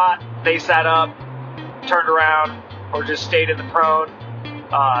person shot, they sat up, turned around, or just stayed in the prone.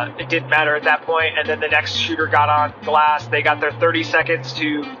 It didn't matter at that point. And then the next shooter got on glass. They got their 30 seconds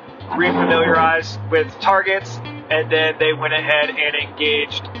to refamiliarize with targets, and then they went ahead and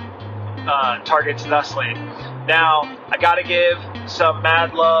engaged targets thusly. Now, I got to give some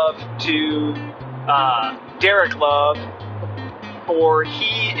mad love to Derek Love, for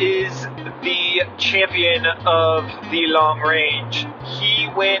he is the champion of the long range. He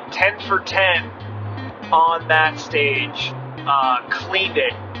went 10 for 10 on that stage, cleaned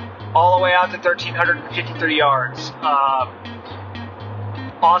it all the way out to 1,353 yards.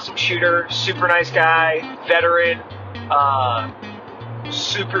 Awesome shooter, super nice guy, veteran,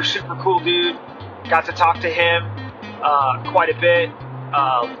 super cool dude. Got to talk to him quite a bit.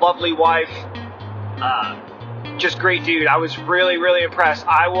 Lovely wife. Just great dude. I was really impressed.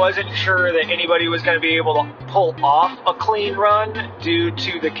 I wasn't sure that anybody was going to be able to pull off a clean run due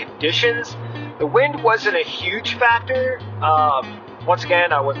to the conditions. The wind wasn't a huge factor. Once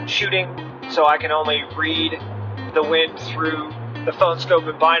again, I wasn't shooting, so I can only read the wind through the phone scope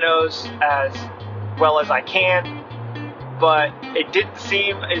and binos as well as I can. But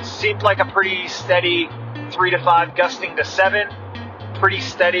it seemed like a pretty steady 3 to 5 gusting to 7. Pretty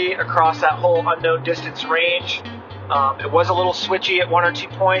steady across that whole unknown distance range. It was a little switchy at 1 or 2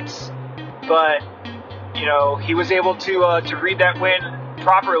 points, but he was able to read that wind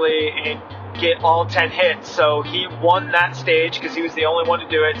properly and get all 10 hits. So he won that stage because he was the only one to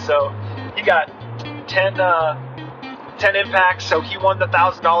do it. So he got 10 impacts. So he won the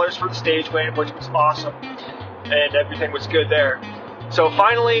 $1,000 for the stage win, which was awesome, and everything was good there. So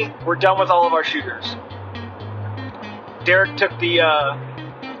finally, we're done with all of our shooters. Derek took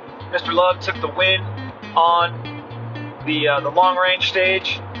Mr. Love took the win on the long range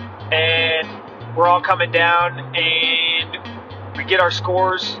stage, and we're all coming down, and we get our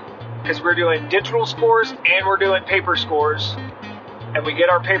scores because we're doing digital scores and we're doing paper scores, and we get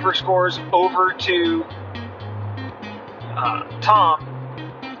our paper scores over to Tom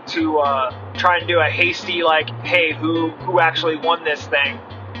to try and do a hasty hey, who actually won this thing,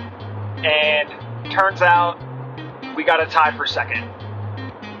 and turns out we got a tie for second.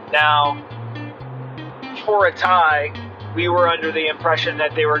 Now, for a tie, we were under the impression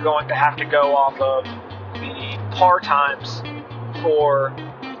that they were going to have to go off of the par times for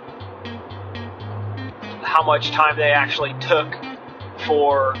how much time they actually took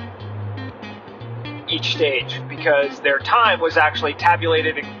for each stage, because their time was actually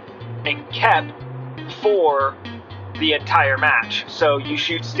tabulated and kept for the entire match. So you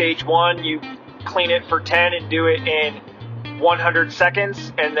shoot stage 1, you clean it for 10 and do it in 100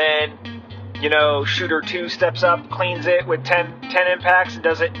 seconds, and then shooter 2 steps up, cleans it with 10 impacts and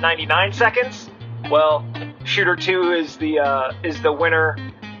does it in 99 seconds. Well, shooter 2 is the winner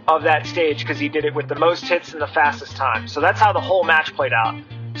of that stage because he did it with the most hits and the fastest time. So that's how the whole match played out.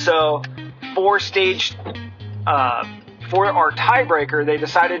 So for our tiebreaker, they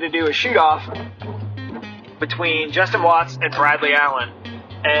decided to do a shoot-off between Justin Watts and Bradley Allen,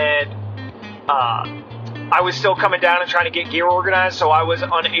 and I was still coming down and trying to get gear organized, so I was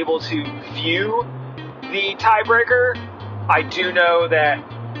unable to view the tiebreaker. I do know that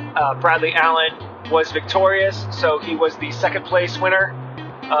Bradley Allen was victorious, so he was the second place winner,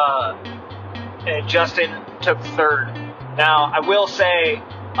 and Justin took third. Now, I will say,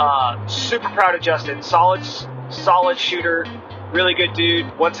 super proud of Justin. Solid shooter, really good dude.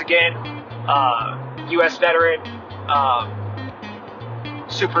 Once again, U.S. veteran.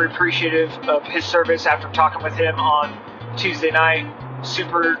 Super appreciative of his service after talking with him on Tuesday night.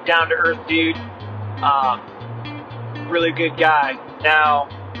 Super down-to-earth dude. Really good guy. Now,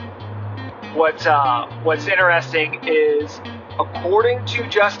 what's interesting is, according to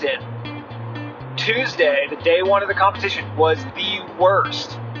Justin, Tuesday, the day one of the competition, was the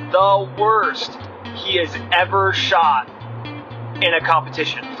worst he has ever shot in a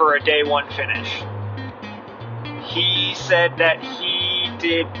competition for a day one finish. He said that he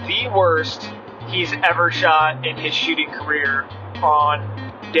did the worst he's ever shot in his shooting career on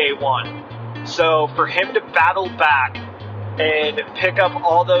day one. So for him to battle back and pick up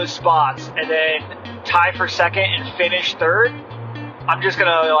all those spots and then tie for second and finish third, I'm just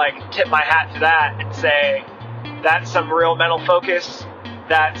gonna tip my hat to that and say that's some real mental focus.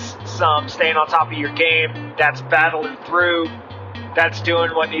 That's some staying on top of your game. That's battling through. That's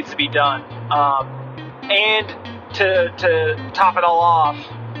doing what needs to be done. And to top it all off,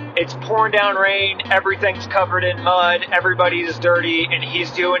 it's pouring down rain. Everything's covered in mud. Everybody's dirty, and he's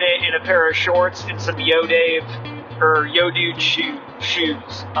doing it in a pair of shorts and some Yo Dude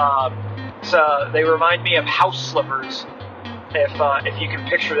shoes. So they remind me of house slippers, if you can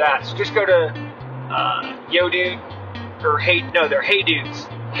picture that. So just go to Yo Dude, or they're Hey Dudes.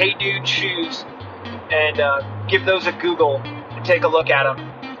 Hey Dude shoes, and give those a Google and take a look at them.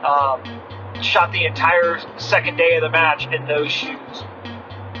 Shot the entire second day of the match in those shoes.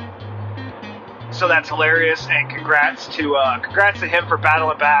 So that's hilarious, and congrats to him for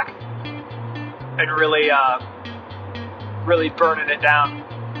battling back and really burning it down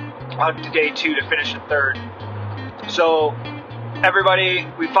on day 2 to finish in 3rd. So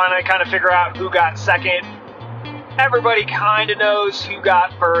we finally kind of figure out who got 2nd. Everybody kind of knows who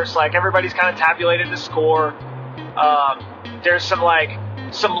got 1st. Like, everybody's kind of tabulated the score. There's some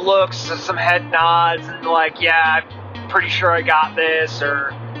looks, some head nods, and like, yeah, I'm pretty sure I got this,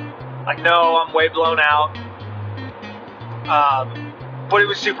 or like, no, I'm way blown out. But it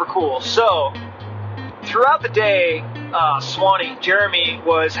was super cool. So throughout the day, Jeremy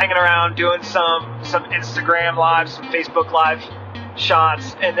was hanging around doing some Instagram live, some Facebook live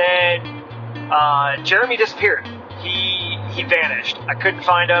shots, and then Jeremy disappeared. He vanished. I couldn't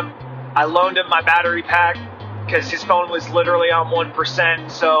find him. I loaned him my battery pack because his phone was literally on 1%,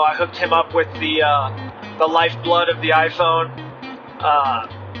 so I hooked him up with the lifeblood of the iPhone,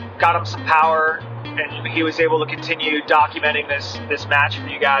 got him some power, and he was able to continue documenting this match for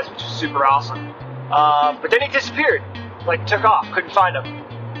you guys, which is super awesome. But then he disappeared, like, took off, couldn't find him.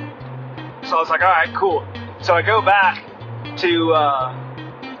 So I was like, all right, cool. So I go back to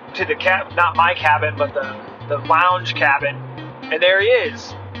the not my cabin, but the lounge cabin, and there he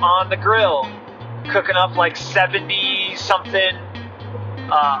is on the grill, cooking up like 70 something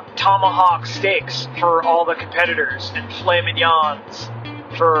tomahawk steaks for all the competitors, and filet mignons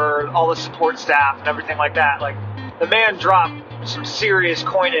for all the support staff and everything like that. Like, the man dropped some serious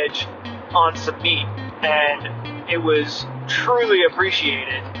coinage on some meat, and it was truly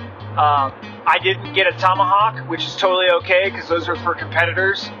appreciated. I didn't get a tomahawk, which is totally okay, because those are for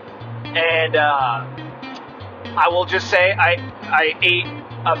competitors. And I will just say I ate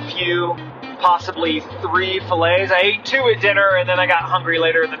a few, possibly 3 fillets. I ate 2 at dinner, and then I got hungry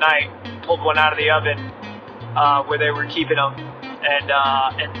later in the night, pulled one out of the oven where they were keeping them,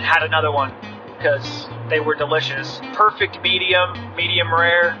 and had another one because they were delicious. Perfect medium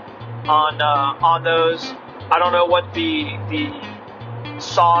rare on those. I don't know what the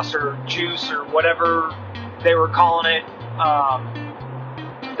sauce or juice or whatever they were calling it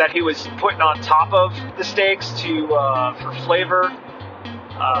that he was putting on top of the steaks for flavor.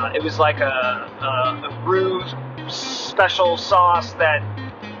 It was like a roux special sauce that,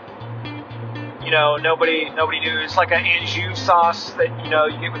 you know, nobody knew. It's like an Anjou sauce that, you know,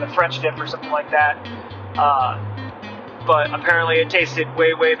 you get with a French dip or something like that. But apparently it tasted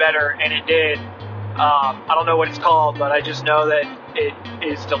way better, and it did. I don't know what it's called, but I just know that it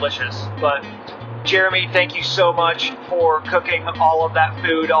is delicious. But Jeremy, thank you so much for cooking all of that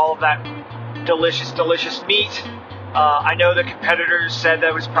food, all of that delicious meat. I know the competitors said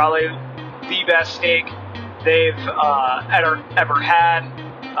that was probably the best steak they've ever had.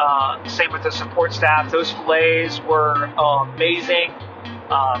 Same with the support staff. Those fillets were amazing.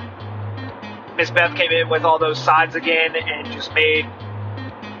 Miss Beth came in with all those sides again and just made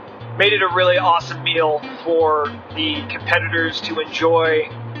it a really awesome meal for the competitors to enjoy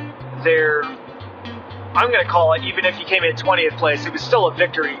their, I'm going to call it, even if you came in 20th place, it was still a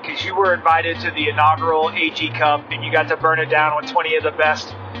victory because you were invited to the inaugural AG Cup and you got to burn it down with 20 of the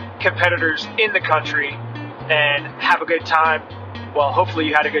best competitors in the country and have a good time. Well, hopefully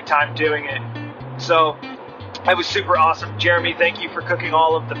you had a good time doing it. So it was super awesome. Jeremy, thank you for cooking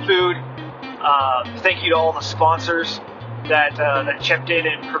all of the food. Thank you to all the sponsors that chipped in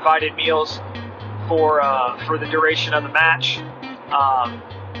and provided meals for the duration of the match.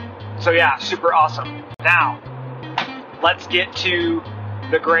 So yeah, super awesome. Now, let's get to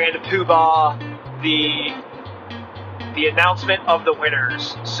the grand poobah, the announcement of the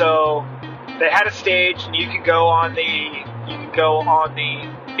winners. So they had a stage, and you can go on the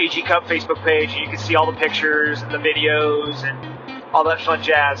AG Cup Facebook page, and you can see all the pictures and the videos and all that fun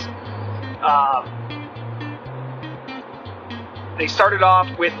jazz. They started off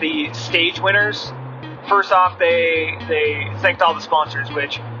with the stage winners. First off, they thanked all the sponsors,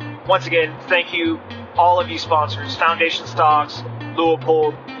 which, once again, thank you, all of you sponsors: Foundation Stocks,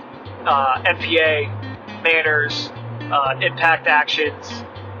 Leupold, MPA, Manners, Impact Actions,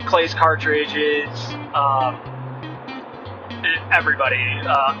 Clay's Cartridges, everybody,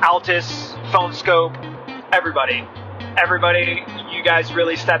 Altus, Phone Scope, everybody, you guys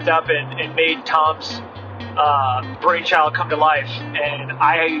really stepped up and made Tom's brainchild come to life, and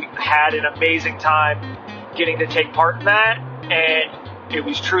I had an amazing time getting to take part in that, and it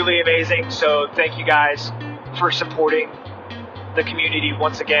was truly amazing. So thank you guys for supporting the community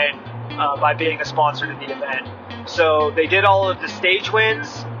once again by being a sponsor to the event. So they did all of the stage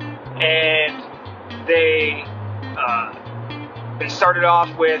wins, and they started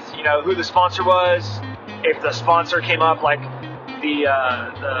off with, you know, who the sponsor was. If the sponsor came up, like the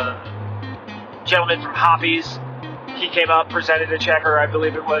gentleman from Hoppies, he came up, presented a check, or I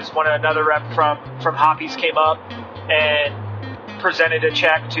believe it was another rep from Hoppies came up and presented a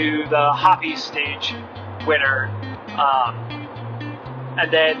check to the Hoppies stage winner. And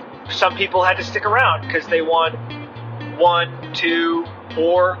then some people had to stick around because they won 1, 2,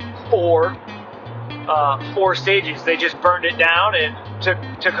 or 4 stages. They just burned it down and took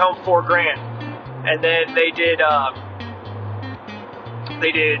home $4,000. And then they did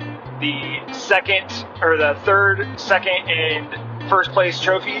the second or the third, second, and first place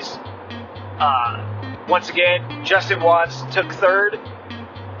trophies. Once again, Justin Watts took third,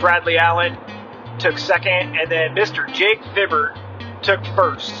 Bradley Allen took second, and then Mr. Jake Vibert took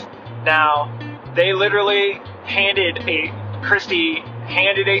first. Now, they literally Christy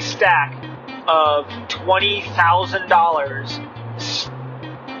handed a stack of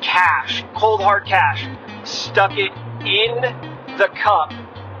 $20,000 cash, cold hard cash, stuck it in the cup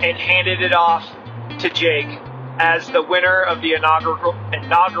and handed it off to Jake as the winner of the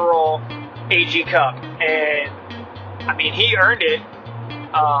inaugural AG Cup. And I mean, he earned it.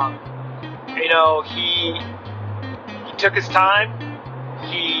 He took his time.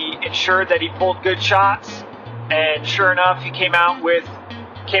 He ensured that he pulled good shots, and sure enough, he came out with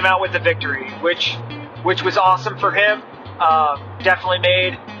the victory, which was awesome for him. Definitely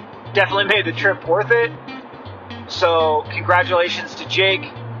made the trip worth it. So congratulations to Jake,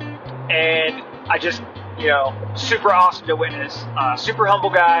 and I just, super awesome to witness. Super humble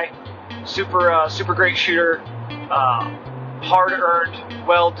guy, super great shooter, hard earned,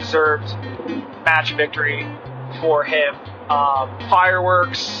 well deserved match victory for him.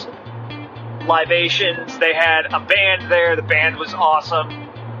 Fireworks, libations. They had a band there. The band was awesome.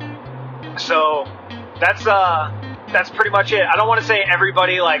 So that's pretty much it. I don't want to say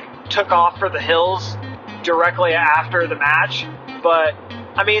everybody took off for the hills directly after the match, but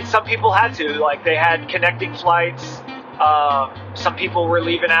I mean, some people had to. They had connecting flights. Some people were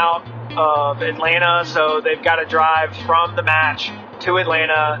leaving out of Atlanta, so they've got to drive from the match to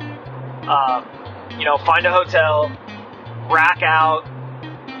Atlanta. Find a hotel, rack out,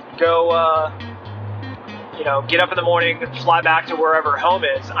 go, get up in the morning and fly back to wherever home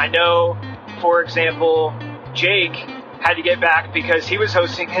is. I know, for example, Jake had to get back because he was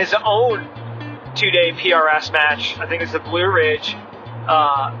hosting his own 2-day PRS match. I think it's the Blue Ridge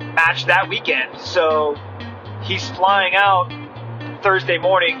match that weekend. So he's flying out Thursday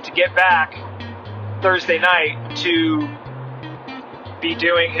morning to get back Thursday night to be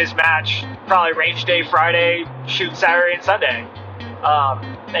doing his match, probably range day Friday, shoot Saturday and Sunday.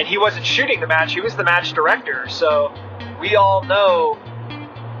 And he wasn't shooting the match, he was the match director. So we all know,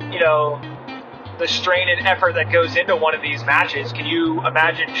 the strain and effort that goes into one of these matches. Can you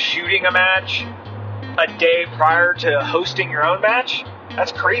imagine shooting a match a day prior to hosting your own match?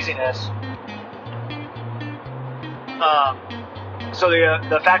 That's craziness. So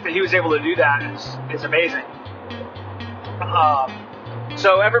the fact that he was able to do that is amazing.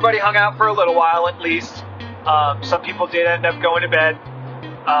 So everybody hung out for a little while at least. Some people did end up going to bed.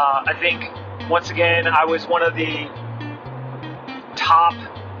 I think, once again, I was one of the top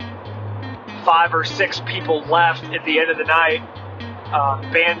 5 or 6 people left at the end of the night.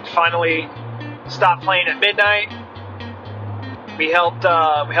 Band finally stopped playing at midnight. We helped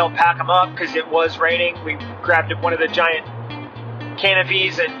pack them up because it was raining. We grabbed one of the giant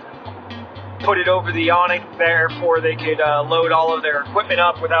canopies and put it over the awning there for they could load all of their equipment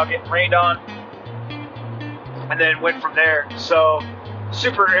up without getting rained on, and then went from there. So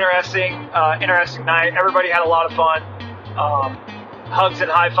super interesting night. Everybody had a lot of fun. Hugs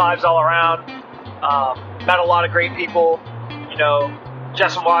and high fives all around. Met a lot of great people.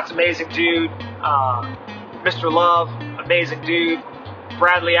 Justin Watts, amazing dude. Mr. Love, amazing dude.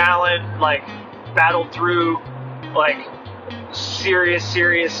 Bradley Allen, battled through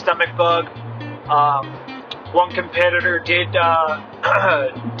serious stomach bug. One competitor did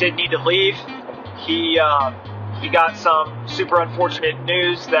need to leave. He got some super unfortunate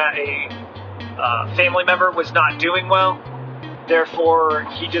news that a family member was not doing well. Therefore,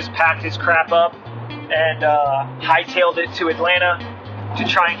 he just packed his crap up and hightailed it to Atlanta to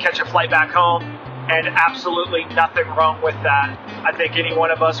try and catch a flight back home. And absolutely nothing wrong with that. I think any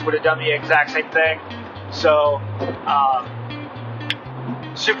one of us would have done the exact same thing. So,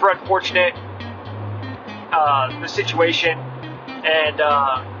 super unfortunate, the situation, and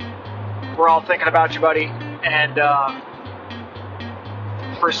we're all thinking about you, buddy. And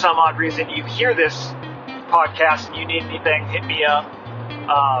for some odd reason you hear this podcast and you need anything, hit me up.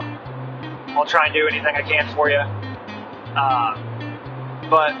 I'll try and do anything I can for you.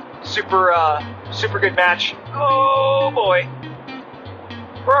 But super good match. Oh boy,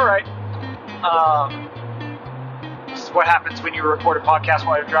 we're all right. what happens when you record a podcast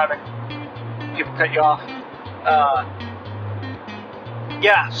while you're driving. People cut you off.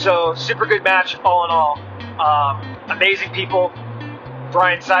 Yeah, so super good match all in all. Amazing people.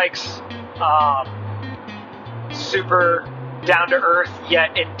 Brian Sykes, super down to earth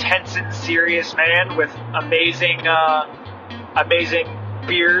yet intense and serious man with amazing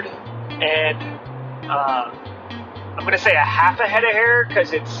beard and I'm gonna say a half a head of hair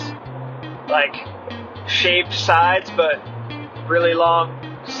because it's like shaved sides but really long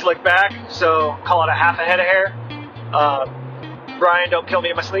slick back, so call it a half a head of hair. Brian, don't kill me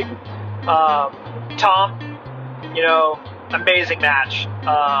in my sleep. Tom, amazing match.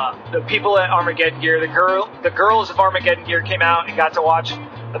 The people at Armageddon Gear, the girls of Armageddon Gear came out and got to watch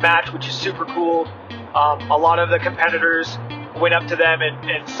the match, which is super cool. A lot of the competitors went up to them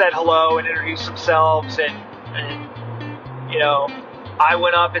and said hello and introduced themselves, and I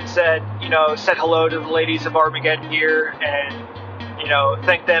went up and said hello to the ladies of Armageddon Gear and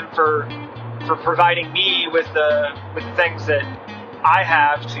thanked them for providing me with the things that I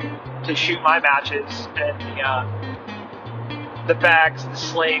have to shoot my matches, and the bags, the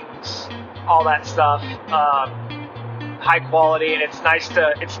slings, all that stuff, high quality. And it's nice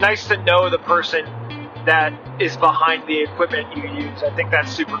to know the person that is behind the equipment you use. I think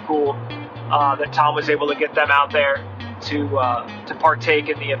that's super cool that Tom was able to get them out there to partake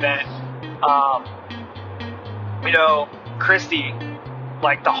in the event. Christy,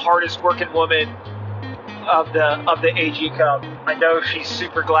 like the hardest working woman of the AG Cup. I know she's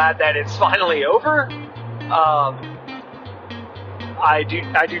super glad that it's finally over. I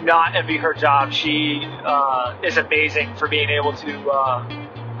do not envy her job. She is amazing for being able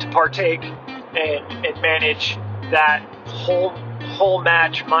to partake and manage that whole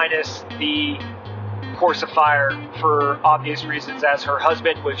match minus the course of fire for obvious reasons, as her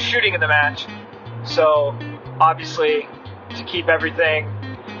husband was shooting in the match. So obviously, to keep everything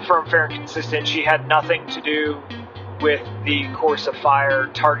firm, fair, and consistent, she had nothing to do with the course of fire,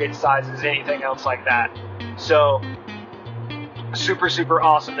 target sizes, anything else like that. So super, super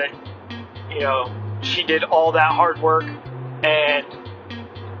awesome that she did all that hard work. And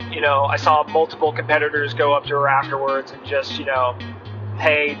I saw multiple competitors go up to her afterwards and just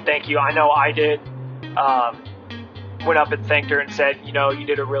hey, thank you. I know I did. Went up and thanked her and said, you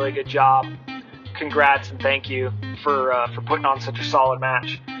did a really good job. Congrats and thank you for putting on such a solid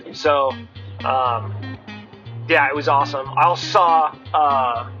match. So yeah, it was awesome. I also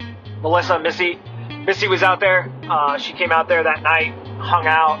saw Melissa, Missy was out there. She came out there that night, hung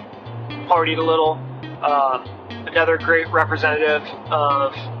out, partied a little. Another great representative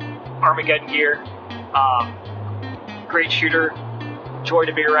of Armageddon Gear. Great shooter, joy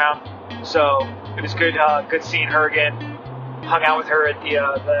to be around. So it was good seeing her again. Hung out with her at the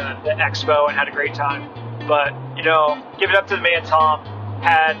expo and had a great time. But give it up to the man Tom.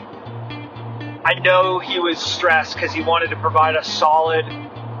 I know he was stressed because he wanted to provide a solid,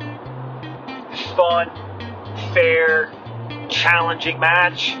 fun, fair, challenging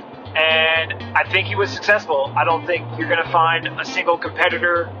match, and I think he was successful. I don't think you're going to find a single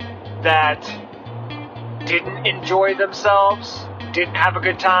competitor that didn't enjoy themselves, didn't have a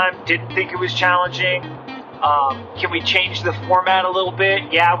good time, didn't think it was challenging. Can we change the format a little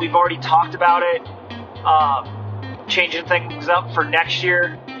bit? Yeah, we've already talked about it. Changing things up for next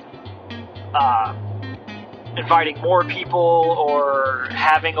year. Inviting more people or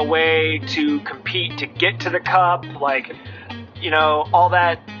having a way to compete to get to the cup.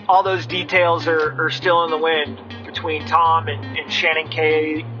 All those details are still in the wind between Tom and Shannon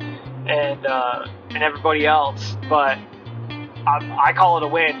Kay and everybody else. But I call it a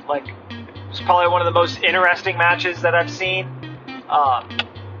win. It's probably one of the most interesting matches that I've seen.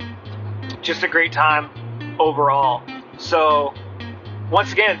 Just a great time overall. So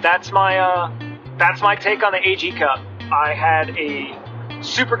once again, that's my take on the AG Cup. I had a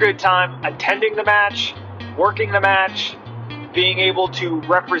super good time attending the match, working the match, being able to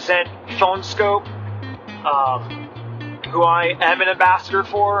represent PhoneScope, who I am an ambassador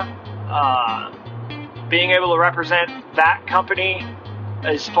for, being able to represent that company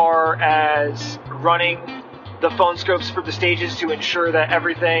as far as running the PhoneScopes for the stages to ensure that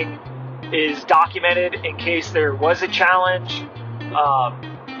everything is documented in case there was a challenge,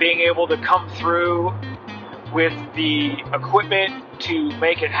 being able to come through with the equipment to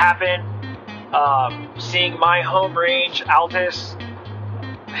make it happen, seeing my home range, Altus,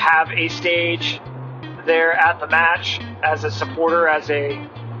 have a stage there at the match as a supporter, as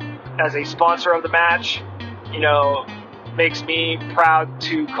a sponsor of the match, makes me proud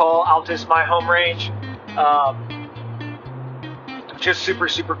to call Altus my home range. Just super,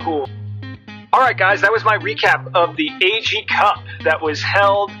 super cool. All right, guys, that was my recap of the AG Cup that was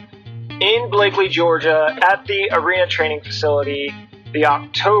held in Blakely, Georgia at the Arena Training Facility, the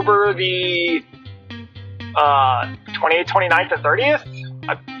October the 28th, 29th, and 30th.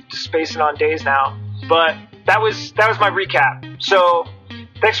 I'm spacing on days now, but that was my recap. So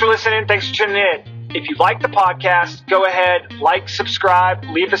thanks for listening. Thanks for tuning in. If you like the podcast, go ahead, like, subscribe,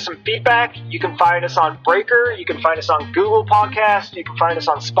 leave us some feedback. You can find us on Breaker. You can find us on Google Podcasts. You can find us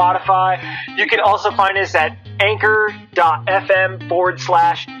on Spotify. You can also find us at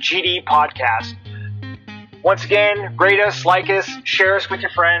anchor.fm/GD podcast. Once again, rate us, like us, share us with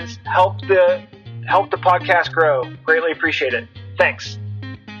your friends. Help the podcast grow. Greatly appreciate it. Thanks.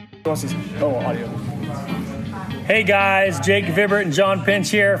 Audio. Hey guys, Jake Vibert and John Pinch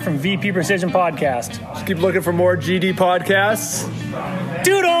here from VP Precision Podcast. Just keep looking for more GD podcasts.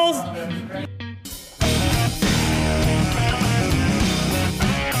 Doodle!